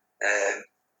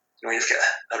 You've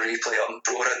got a replay up in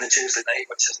Brora on the Tuesday night,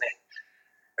 which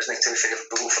isn't too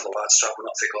favourable for the lads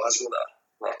travelling up to Glasgow that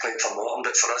are playing for Morton,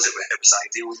 but for us it was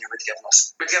ideal, and we'd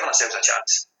given ourselves a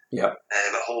chance. Yeah.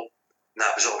 At home, and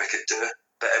that was all we could do.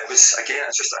 But it's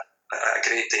just a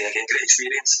great day again, great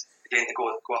experience again to go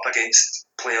up against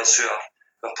players who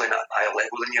are playing at a higher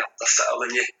level than you, they're fitter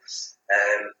than you,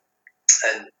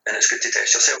 and it's good to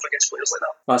test yourself against players like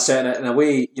that. That's it. In a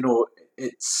way,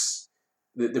 it's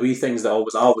the wee things that I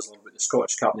always love about the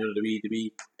Scottish Cup, the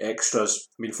wee extras.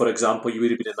 I mean, for example, you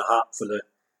would have been in the hat for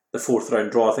the fourth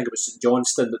round draw. I think it was St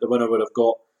Johnstone that the winner would have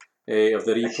got of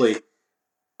the replay.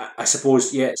 I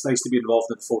suppose, yeah, it's nice to be involved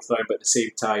in the fourth round, but at the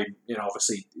same time,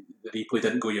 obviously the replay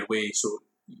didn't go your way, so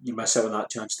you miss out on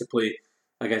that chance to play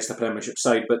against the Premiership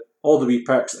side. But all the wee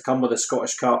perks that come with the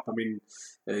Scottish Cup, I mean,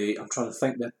 I'm trying to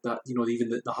think that even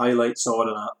the highlights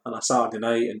on a Saturday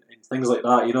night and things like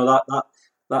that,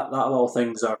 that little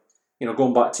things are,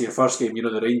 going back to your first game,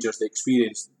 the Rangers, the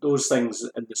experience, those things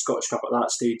in the Scottish Cup at that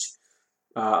stage,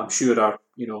 I'm sure are,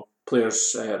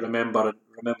 players remember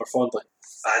fondly.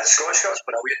 The Scottish Cup's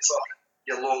brilliant for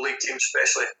your lower league teams,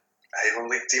 especially Highland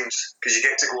League teams, because you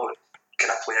get to go and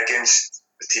kind of play against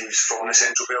the teams from the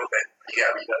Central Belt. Then you get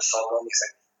a wee bit further and you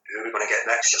think, who are we going to get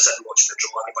next? You're sitting watching the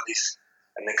draw, everybody's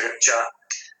in the group chat.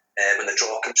 When the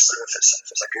draw comes through, if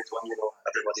it's a good one,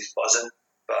 everybody's buzzing.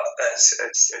 But it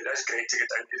is great to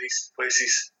get down to these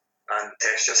places and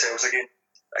test yourselves again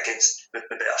against the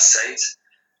better sides,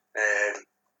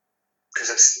 because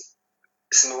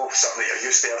it's not something that you're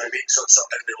used to every week, so it's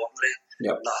something every laundry.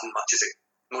 Yep. Nothing much is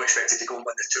not expected to go and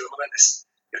win the tournament.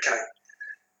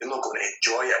 You're not going to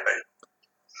enjoy it, but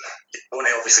you're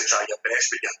going to obviously try your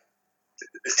best, but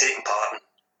you're taking part and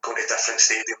going to different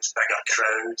stadiums, bigger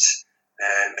crowds,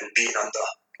 and being under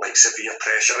severe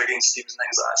pressure against teams and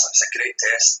things like that. So it's a great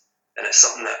test, and it's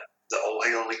something that all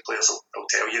Highland League players will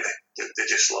tell you they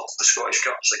just love the Scottish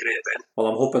Cup. It's a great event.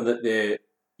 Well, I'm hoping that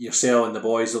yourself and the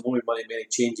boys, there'll not be many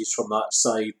changes from that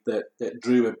side, that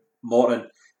Drew and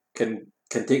Morton can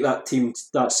take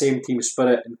that same team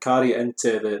spirit and carry it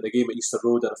into the game at Easter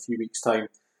Road in a few weeks' time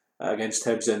against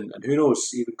Hibs, and who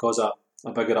knows, even cause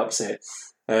a bigger upset.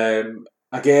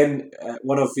 Again,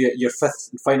 one of your fifth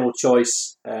and final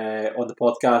choice on the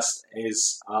podcast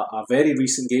is a very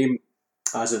recent game,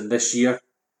 as in this year.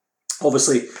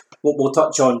 Obviously, we'll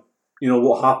touch on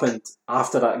what happened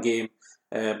after that game,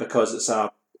 because it's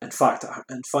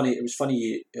it was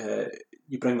funny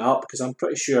you bring that up, because I'm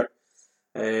pretty sure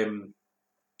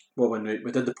when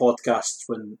we did the podcast,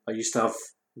 when I used to have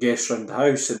guests around the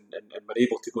house and were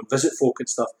able to go and visit folk and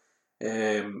stuff,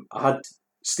 I had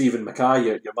Stephen Mackay,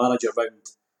 your manager,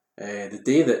 around the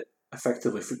day that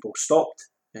effectively football stopped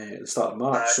at the start of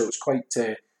March. So it's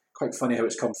quite funny how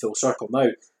it's come full circle now.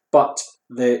 But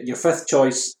your fifth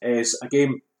choice is a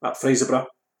game at Fraserburgh,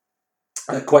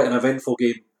 quite an eventful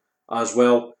game as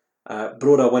well.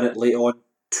 Brora win it late on,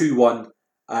 2-1,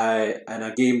 in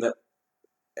a game that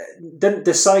didn't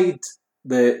decide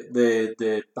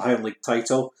the Highland League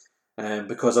title,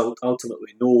 because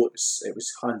ultimately it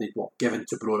was given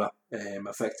to Brora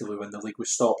effectively when the league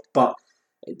was stopped, but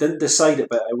it didn't decide it,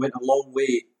 but it went a long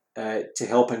way to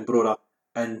helping Brora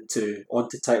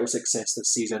onto title success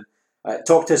this season.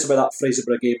 Talk to us about that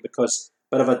Fraserburgh game, because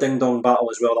a bit of a ding-dong battle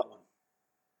as well, that one.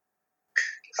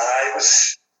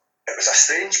 It was a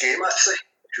strange game, actually.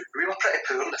 We were pretty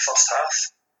poor in the first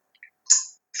half.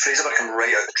 Fraserburgh came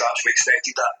right out the traps. We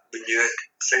expected that. We knew it.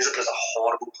 Fraserburgh is a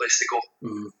horrible place to go.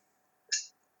 Mm-hmm.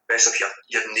 Especially if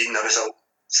you're needing a result.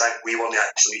 We weren't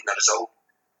actually needing a result.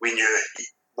 We knew,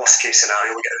 worst case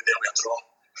scenario, we get out there with a draw.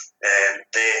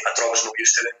 A draw was no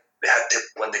use to them. They had to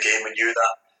win the game. We knew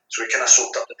that. So we kind of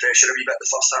soaked up the pressure a wee bit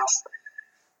the first half.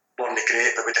 Weren't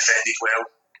great, but we defended well.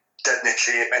 Didn't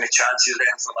create many chances or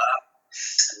anything like that.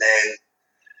 And then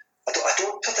I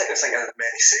don't particularly think I had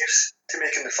many saves to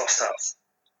make in the first half.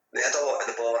 They had a lot of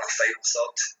the ball in a final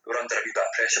third. We were under a wee bit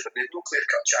of pressure, but we had no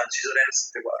clear-cut chances or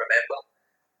anything to what I remember.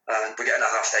 And we get in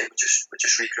at half-time, we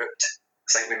just regrouped. I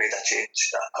think we made a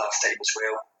change at half-time as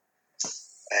well,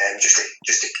 just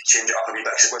to change it up a wee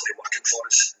bit, because it wasn't working for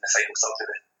us in the final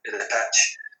third of the pitch.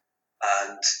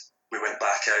 And we went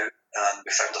back out and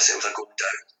we found ourselves a goal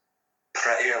down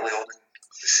pretty early on in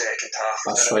the second half.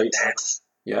 That's right. 10th.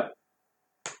 Yeah.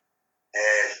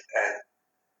 And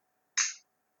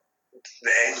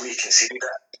the end we conceded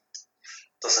it,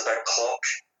 there's a bit of clock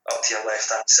up to your left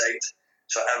hand side,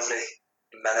 so every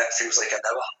minute feels like an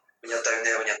hour when you're down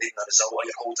there, when you're needing a result or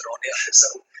you're holding on to your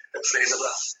result at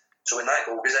Fraserburgh. So when that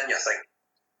goal goes in, you think,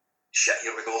 shit,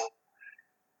 here we go,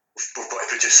 we've got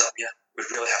to produce something here. We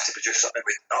really have to produce something.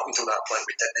 Up until that point,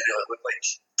 we didn't really look like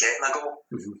getting a goal.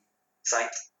 Mm-hmm.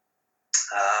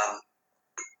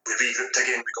 We regrouped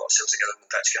again, we got ourselves together on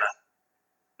the pitch, kind of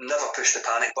never pushed the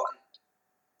panic button,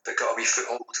 but got a wee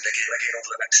foothold in the game again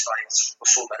over the next 5 or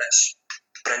so minutes.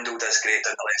 Brindle does great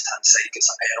down the left hand side, gets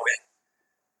a penalty.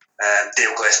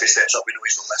 Dale Gillespie steps up, we know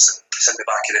he's not missing, it's in the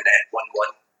back of the net,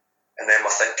 1-1. And then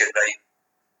we're thinking, right,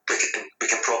 we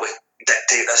can probably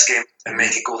dictate this game and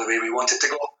make it go the way we want it to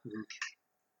go. Mm-hmm.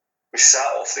 We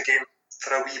sat off the game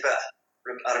for a wee bit,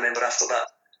 I remember after that,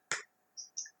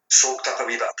 soaked up a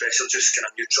wee bit of pressure, just kind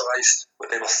of neutralised what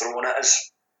they were throwing at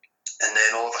us, and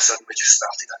then all of a sudden we just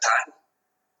started attacking,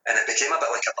 and it became a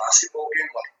bit like a basketball game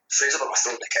where Fraser were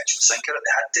throwing the kitchen sink at it.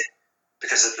 They had to,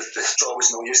 because the draw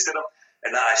was no use to them,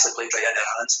 and that actually played right in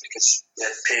their hands because they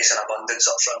had pace and abundance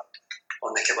up front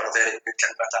on the were a very good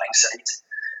counter-attacking side.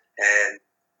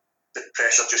 The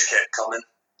pressure just kept coming,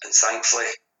 and thankfully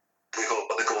we got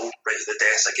the goal right at the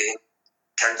death again.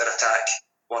 Counter-attack,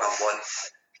 one-on-one,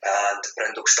 and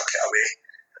Brindle stuck it away,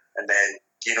 and then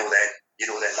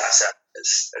that's it.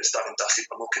 It's done and dusted.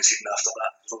 We're not conceding after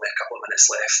that. There's only a couple of minutes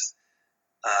left,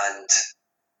 and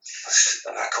it's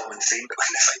a common theme that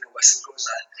when the final whistle goes,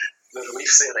 the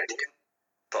relief there again,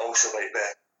 but also like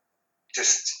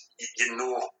you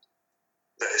know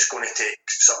that it's going to take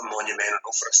something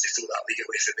monumental for us to throw that league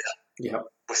away from there. Yeah.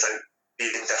 Without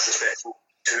being disrespectful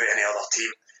to any other team.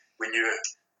 We knew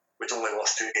we'd only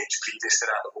lost 2 games previous to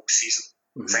that the whole season.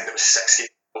 I think there was 6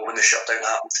 games when the shutdown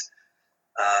happened.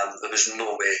 There was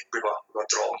no way we were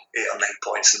dropping 8 or 9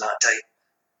 points in that time.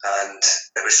 And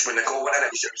it was when the goal went in,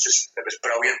 it was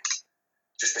brilliant.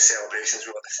 Just the celebrations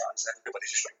with the fans, and everybody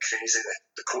just went crazy.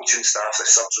 The coaching staff, the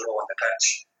subs were all on the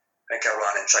pitch. I think I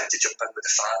ran and tried to jump in with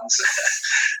the fans.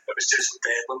 It was just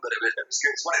bedlam, but it was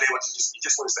good. It's one of the ones you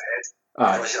just lose the head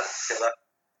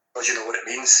because you know what it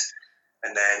means.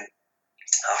 And then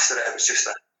after it was just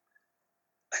a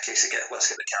case of let's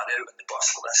get the carry out and the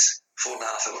bus for this 4.5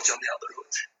 hour journey up the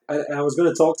road. I was going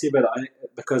to talk to you about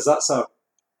it because that's a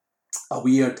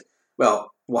weird.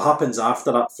 Well, what happens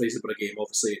after that Fraserburgh game?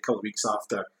 Obviously, a couple of weeks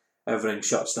after everything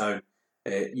shuts down.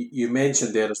 You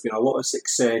mentioned there's been a lot of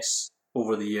success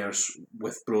over the years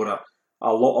with Brora.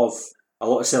 A lot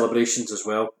of celebrations as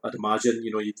well. I'd imagine.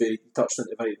 You touched on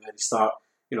it at the very start.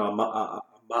 A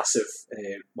massive,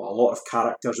 a lot of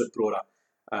characters at Brora.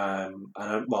 And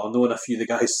knowing a few of the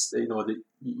guys,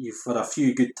 you've had a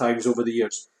few good times over the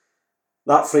years.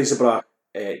 That Fraserburgh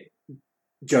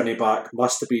journey back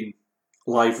must have been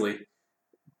lively,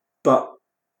 but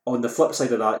on the flip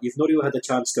side of that, you've not really had the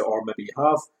chance to, or maybe you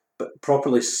have, but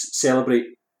properly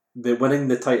celebrate the winning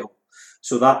the title.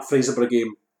 So that Fraserburgh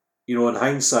game, in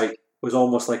hindsight, was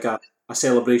almost like a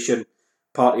celebration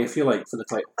party, if you like, for the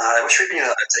title. I wish we'd been at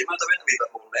that time. I'd have been a wee bit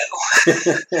more mental.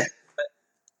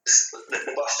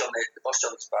 The bus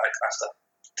journeys back after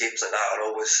games like that are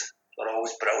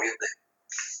always brilliant. They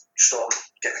stop,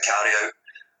 get the carry out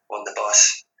on the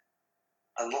bus.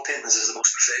 I'm not painting this as the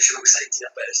most professional side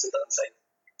here, but it's the done thing.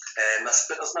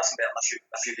 There's nothing better than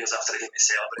a few years after the game to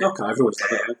celebrate. Okay, everyone's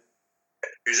done it.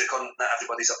 Music on, not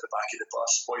everybody's up the back of the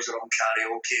bus. Boys are on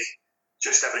karaoke.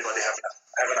 Just everybody having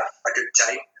a good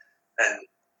time.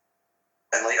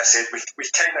 And like I said, we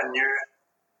kind of knew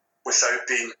without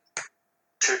being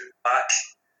too back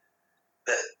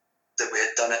that we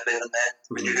had done it there and then.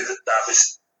 We knew that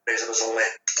was Fraser's only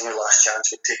last chance.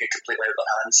 We'd take it completely out of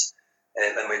their hands,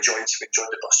 and we joined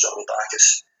the bus journey back.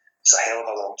 It's a hell of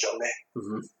a long journey.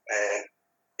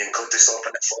 Including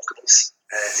stopping at Falkables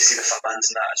to see the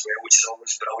fans and that as well, which is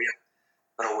always brilliant.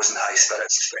 They're always in high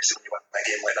spirits, especially when you win a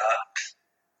game like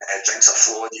that. Drinks are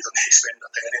flowing, you don't need to spend a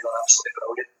penny. They're absolutely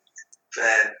brilliant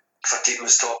for keeping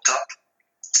us topped up.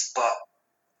 But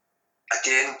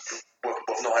again,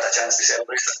 we've not had a chance to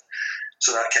celebrate it,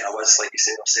 so that kind of was, like you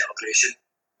say, our celebration,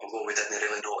 although we didn't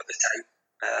really know at the time.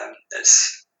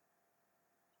 It's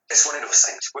one of those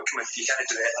things. You can't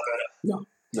do anything about it.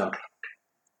 No.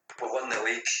 We won the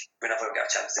league. We never got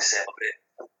a chance to celebrate.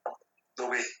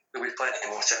 There'll be plenty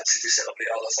more chances to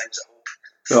celebrate other things, I hope,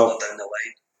 further down the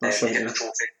line. You get the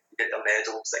trophy, you get the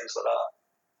medal, things like that.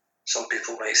 Some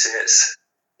people might say it's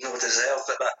not deserved,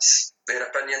 but that's their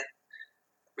opinion.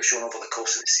 We've shown over the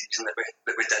course of the season that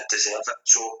we did deserve it.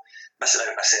 So missing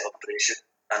out on a celebration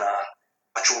and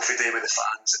a trophy day with the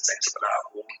fans and things like that at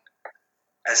home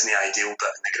isn't the ideal,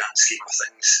 but in the grand scheme of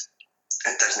things,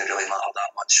 it doesn't really matter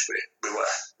that much with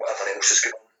whatever else is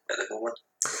going on at the moment.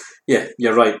 Yeah,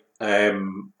 you're right.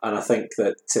 And I think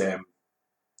that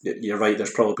you're right,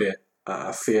 there's probably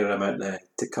a fair amount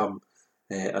to come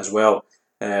as well.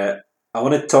 I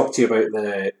want to talk to you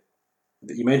about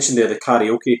you mentioned there the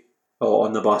karaoke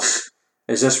on the bus.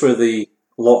 Is this where the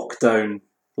lockdown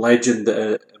legend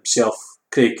himself,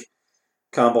 Craig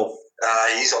Campbell?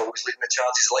 He's always leading the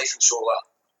charge. His life and soul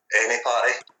at any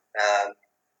party.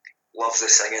 Loves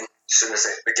the singing. As soon as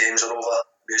the games are over,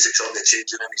 music's on the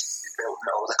changing room. He's belting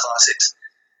out all the classics.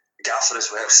 Gaffer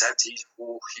as well said he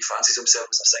fancies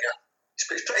himself as a singer.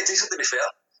 He's pretty decent, to be fair.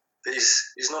 But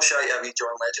he's not shy to have a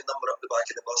John Legend number up the back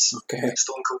of the bus. Okay.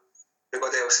 Stone Cold.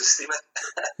 Everybody else is steaming.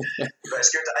 But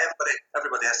it's good that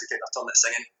everybody has to take their turn at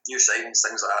singing. New signings,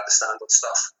 things like that, the standard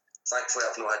stuff. thankfully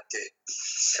I've not had to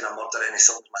kind of murder any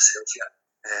songs myself yet,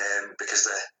 because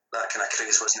that kind of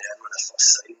craze wasn't in when I first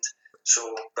signed.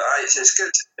 So, but it's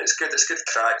good. It's good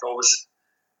crack.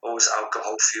 Always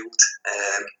alcohol fueled,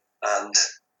 and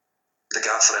the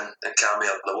gaffer and Cammy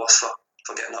are the worst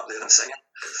for getting up there and singing.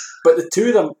 But the two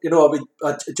of them,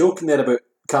 I joking there about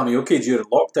karaoke during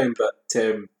lockdown, but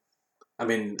I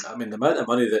mean, the amount of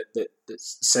money that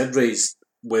Sid raised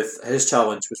with his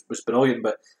challenge was brilliant.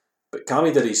 But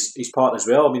Cammy did his part as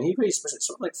well. I mean, he raised, was it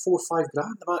something like 4 or 5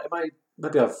 grand?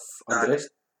 Maybe I've underestimated.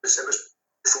 It was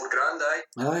 4 grand,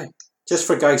 aye. Just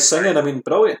for guys singing, I mean,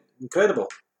 brilliant, incredible.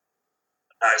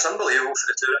 It's unbelievable for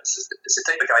the two. It's the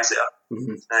type of guys they are.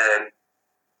 Mm-hmm.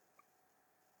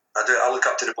 I look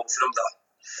up to the both of them. They're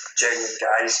genuine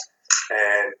guys.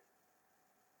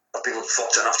 I've been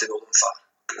fortunate enough to know them for,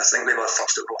 I think they were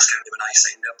first at Ross County when I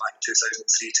signed there back in 2003,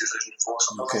 2004,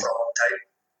 so I've known them for a long time.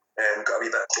 Got a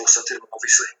wee bit closer to them,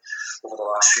 obviously, over the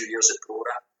last few years at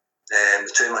Prora.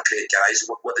 The two of them are great guys.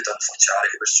 What they done for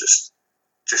charity was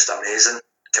just amazing.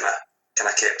 Kind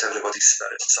of kept everybody's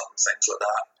spirits up and things like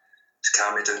that. It's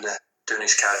Cammy doing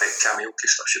his karaoke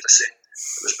stuff, should I say.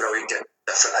 It was brilliant getting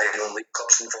different Highland League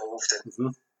clubs involved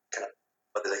and kind of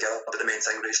put it together. But the main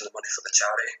thing, raising the money for the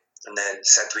charity, and then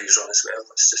Sid Wee's run as well.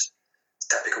 It's just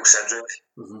typical Sid,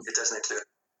 really. He doesn't do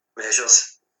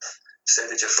measures.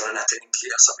 Instead of just running a 10k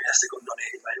or something, he has to go and run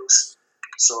 80 miles.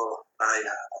 So I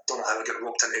don't know how I got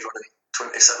roped into running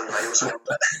 27 miles,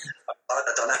 but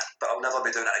I've done it. But I'll never be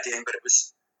doing it again. But it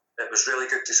was really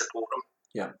good to support him.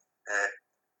 Yeah.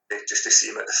 Just to see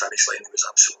him at the finish line, he was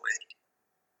absolutely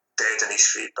dead on his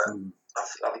feet. But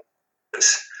I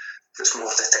was more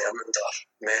determined or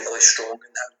mentally strong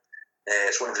than him.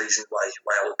 It's one of the reasons why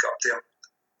I look up to him.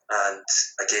 And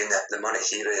again, the money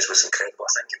he raised was incredible.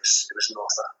 I think it was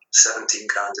north of 17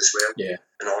 grand as well. Yeah.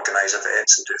 And organise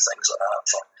events and do things like that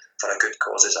for a good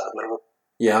cause is admirable.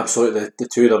 Yeah, absolutely. The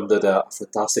two of them did a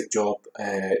fantastic job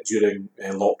during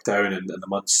lockdown and the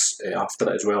months after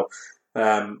it as well.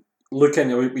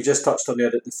 We just touched on there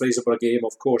that the Fraserburgh game,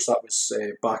 of course, that was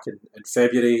back in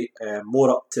February. More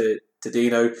up to today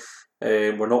now.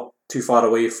 We're not too far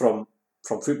away from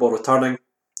football returning.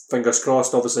 Fingers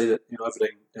crossed, obviously, that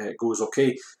everything goes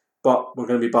okay. But we're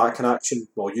going to be back in action.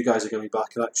 Well, you guys are going to be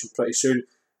back in action pretty soon.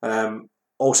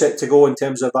 All set to go in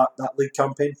terms of that league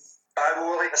campaign?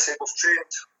 Like I said,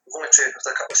 we've only trained with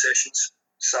a couple of sessions,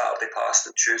 Saturday past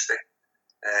and Tuesday.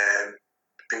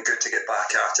 Been good to get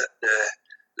back at it.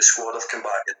 The squad have come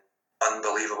back in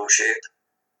unbelievable shape.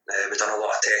 We've done a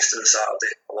lot of testing on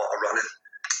Saturday, a lot of running,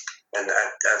 and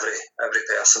every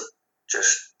person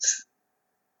just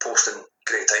posting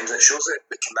great times, and it shows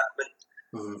the commitment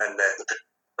and the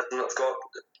they've got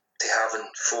to having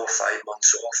 4 or 5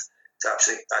 months off to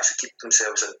actually keep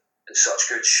themselves in such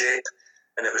good shape.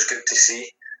 And it was good to see,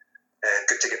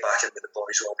 good to get back in with the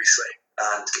boys, obviously,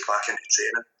 and get back into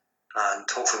training. And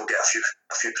hopefully we'll get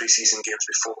a few pre-season games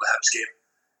before the Hibs game.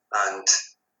 And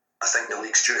I think the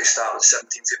league's due to start on the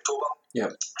 17th of October.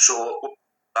 Yeah. So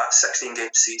that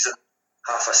 16-game season,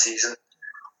 half a season,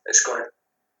 it's going to be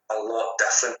a lot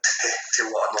different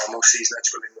to what a normal season. It's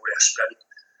going to be more of a sprint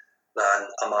than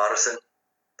a marathon.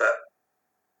 But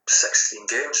 16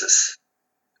 games, it's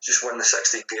just win the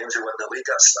 16 games and win the league.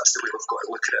 That's the way we've got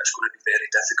to look at it. It's going to be very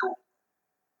difficult.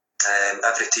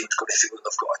 Every team's going to feel that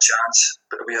they've got a chance,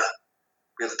 but we're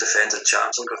the defending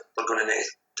champs. They're going to need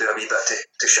to do a wee bit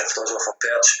to shift us off our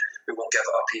perch. We won't give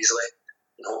it up easily,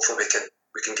 and hopefully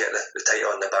we can get the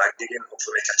title in the bag again.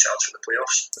 Hopefully make a chance for the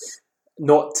playoffs.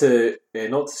 Not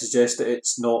to suggest that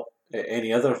it's not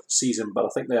any other season, but I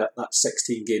think that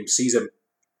 16-game season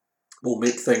will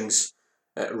make things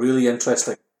really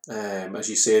interesting. As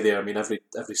you say there, I mean,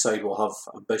 every side will have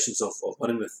ambitions of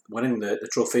winning the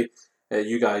trophy.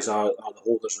 You guys are the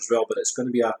holders as well, but it's going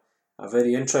to be a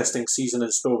very interesting season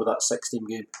in store with that 16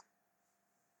 game.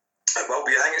 It will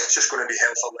be. I think it's just going to be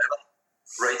hell for leather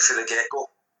right from the get-go.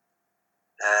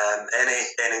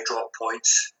 Any drop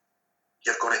points,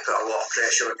 you're going to put a lot of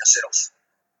pressure on yourself,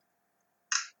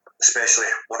 especially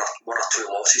one or two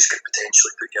losses could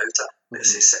potentially put you out of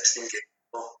it's a 16 game.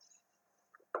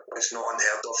 It's not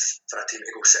unheard of for a team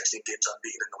to go 16 games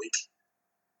unbeaten in the league.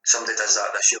 Somebody does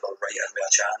that this year, they're right in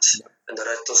with a chance. And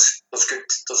there's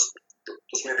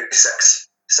maybe six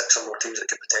or more teams that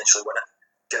could potentially win it,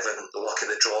 given the luck of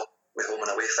the draw with home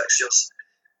and away fixtures,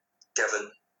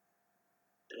 given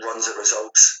runs of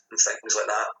results and things like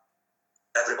that.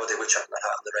 Everybody would chuck their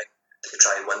hat in the ring to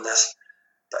try and win this.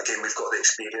 But again, we've got the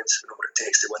experience, we know what it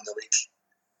takes to win the league.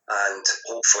 And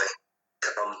hopefully,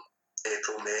 come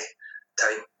April, May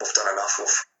time, we've done enough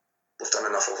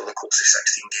over the course of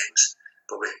 16 games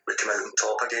we come out on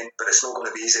top again. But it's not going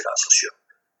to be easy, that's for sure.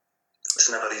 It's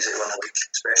never easy to win a league,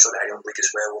 especially the Highland League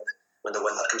as well. When the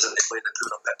winter comes into play, the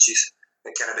poorer pitches,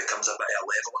 it kind of becomes a bit of a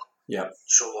leveller. Yeah.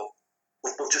 So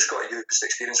we've just got to use the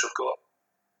experience we've got,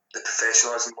 the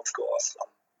professionalism we've got. I'm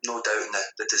no doubt in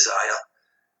the desire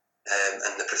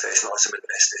and the professionalism of the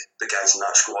rest of the guys in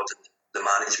that squad and the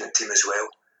management team as well.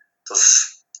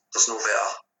 There's no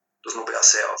better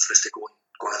setup for us to go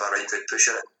and have a right good push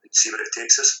at it and see where it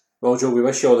takes us. Well, Joe, we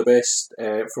wish you all the best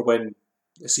for when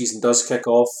the season does kick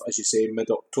off, as you say,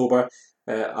 mid-October.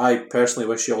 I personally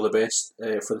wish you all the best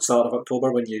for the start of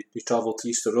October when you travel to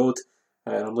Easter Road.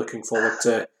 And I'm looking forward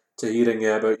to hearing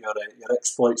about your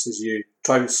exploits as you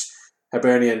trounce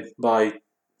Hibernian by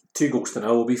 2-0.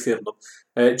 Will be fair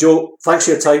enough. Joe, thanks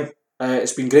for your time.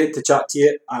 It's been great to chat to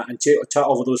you and chat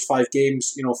over those 5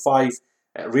 games. 5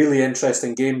 really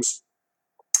interesting games.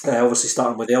 Obviously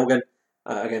starting with Elgin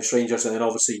against Rangers, and then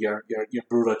obviously your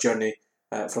Brora journey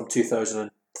from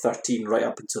 2013 right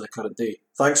up until the current day.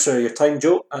 Thanks for your time,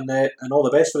 Joe, and all the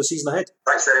best for the season ahead.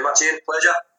 Thanks very much, Ian. Pleasure.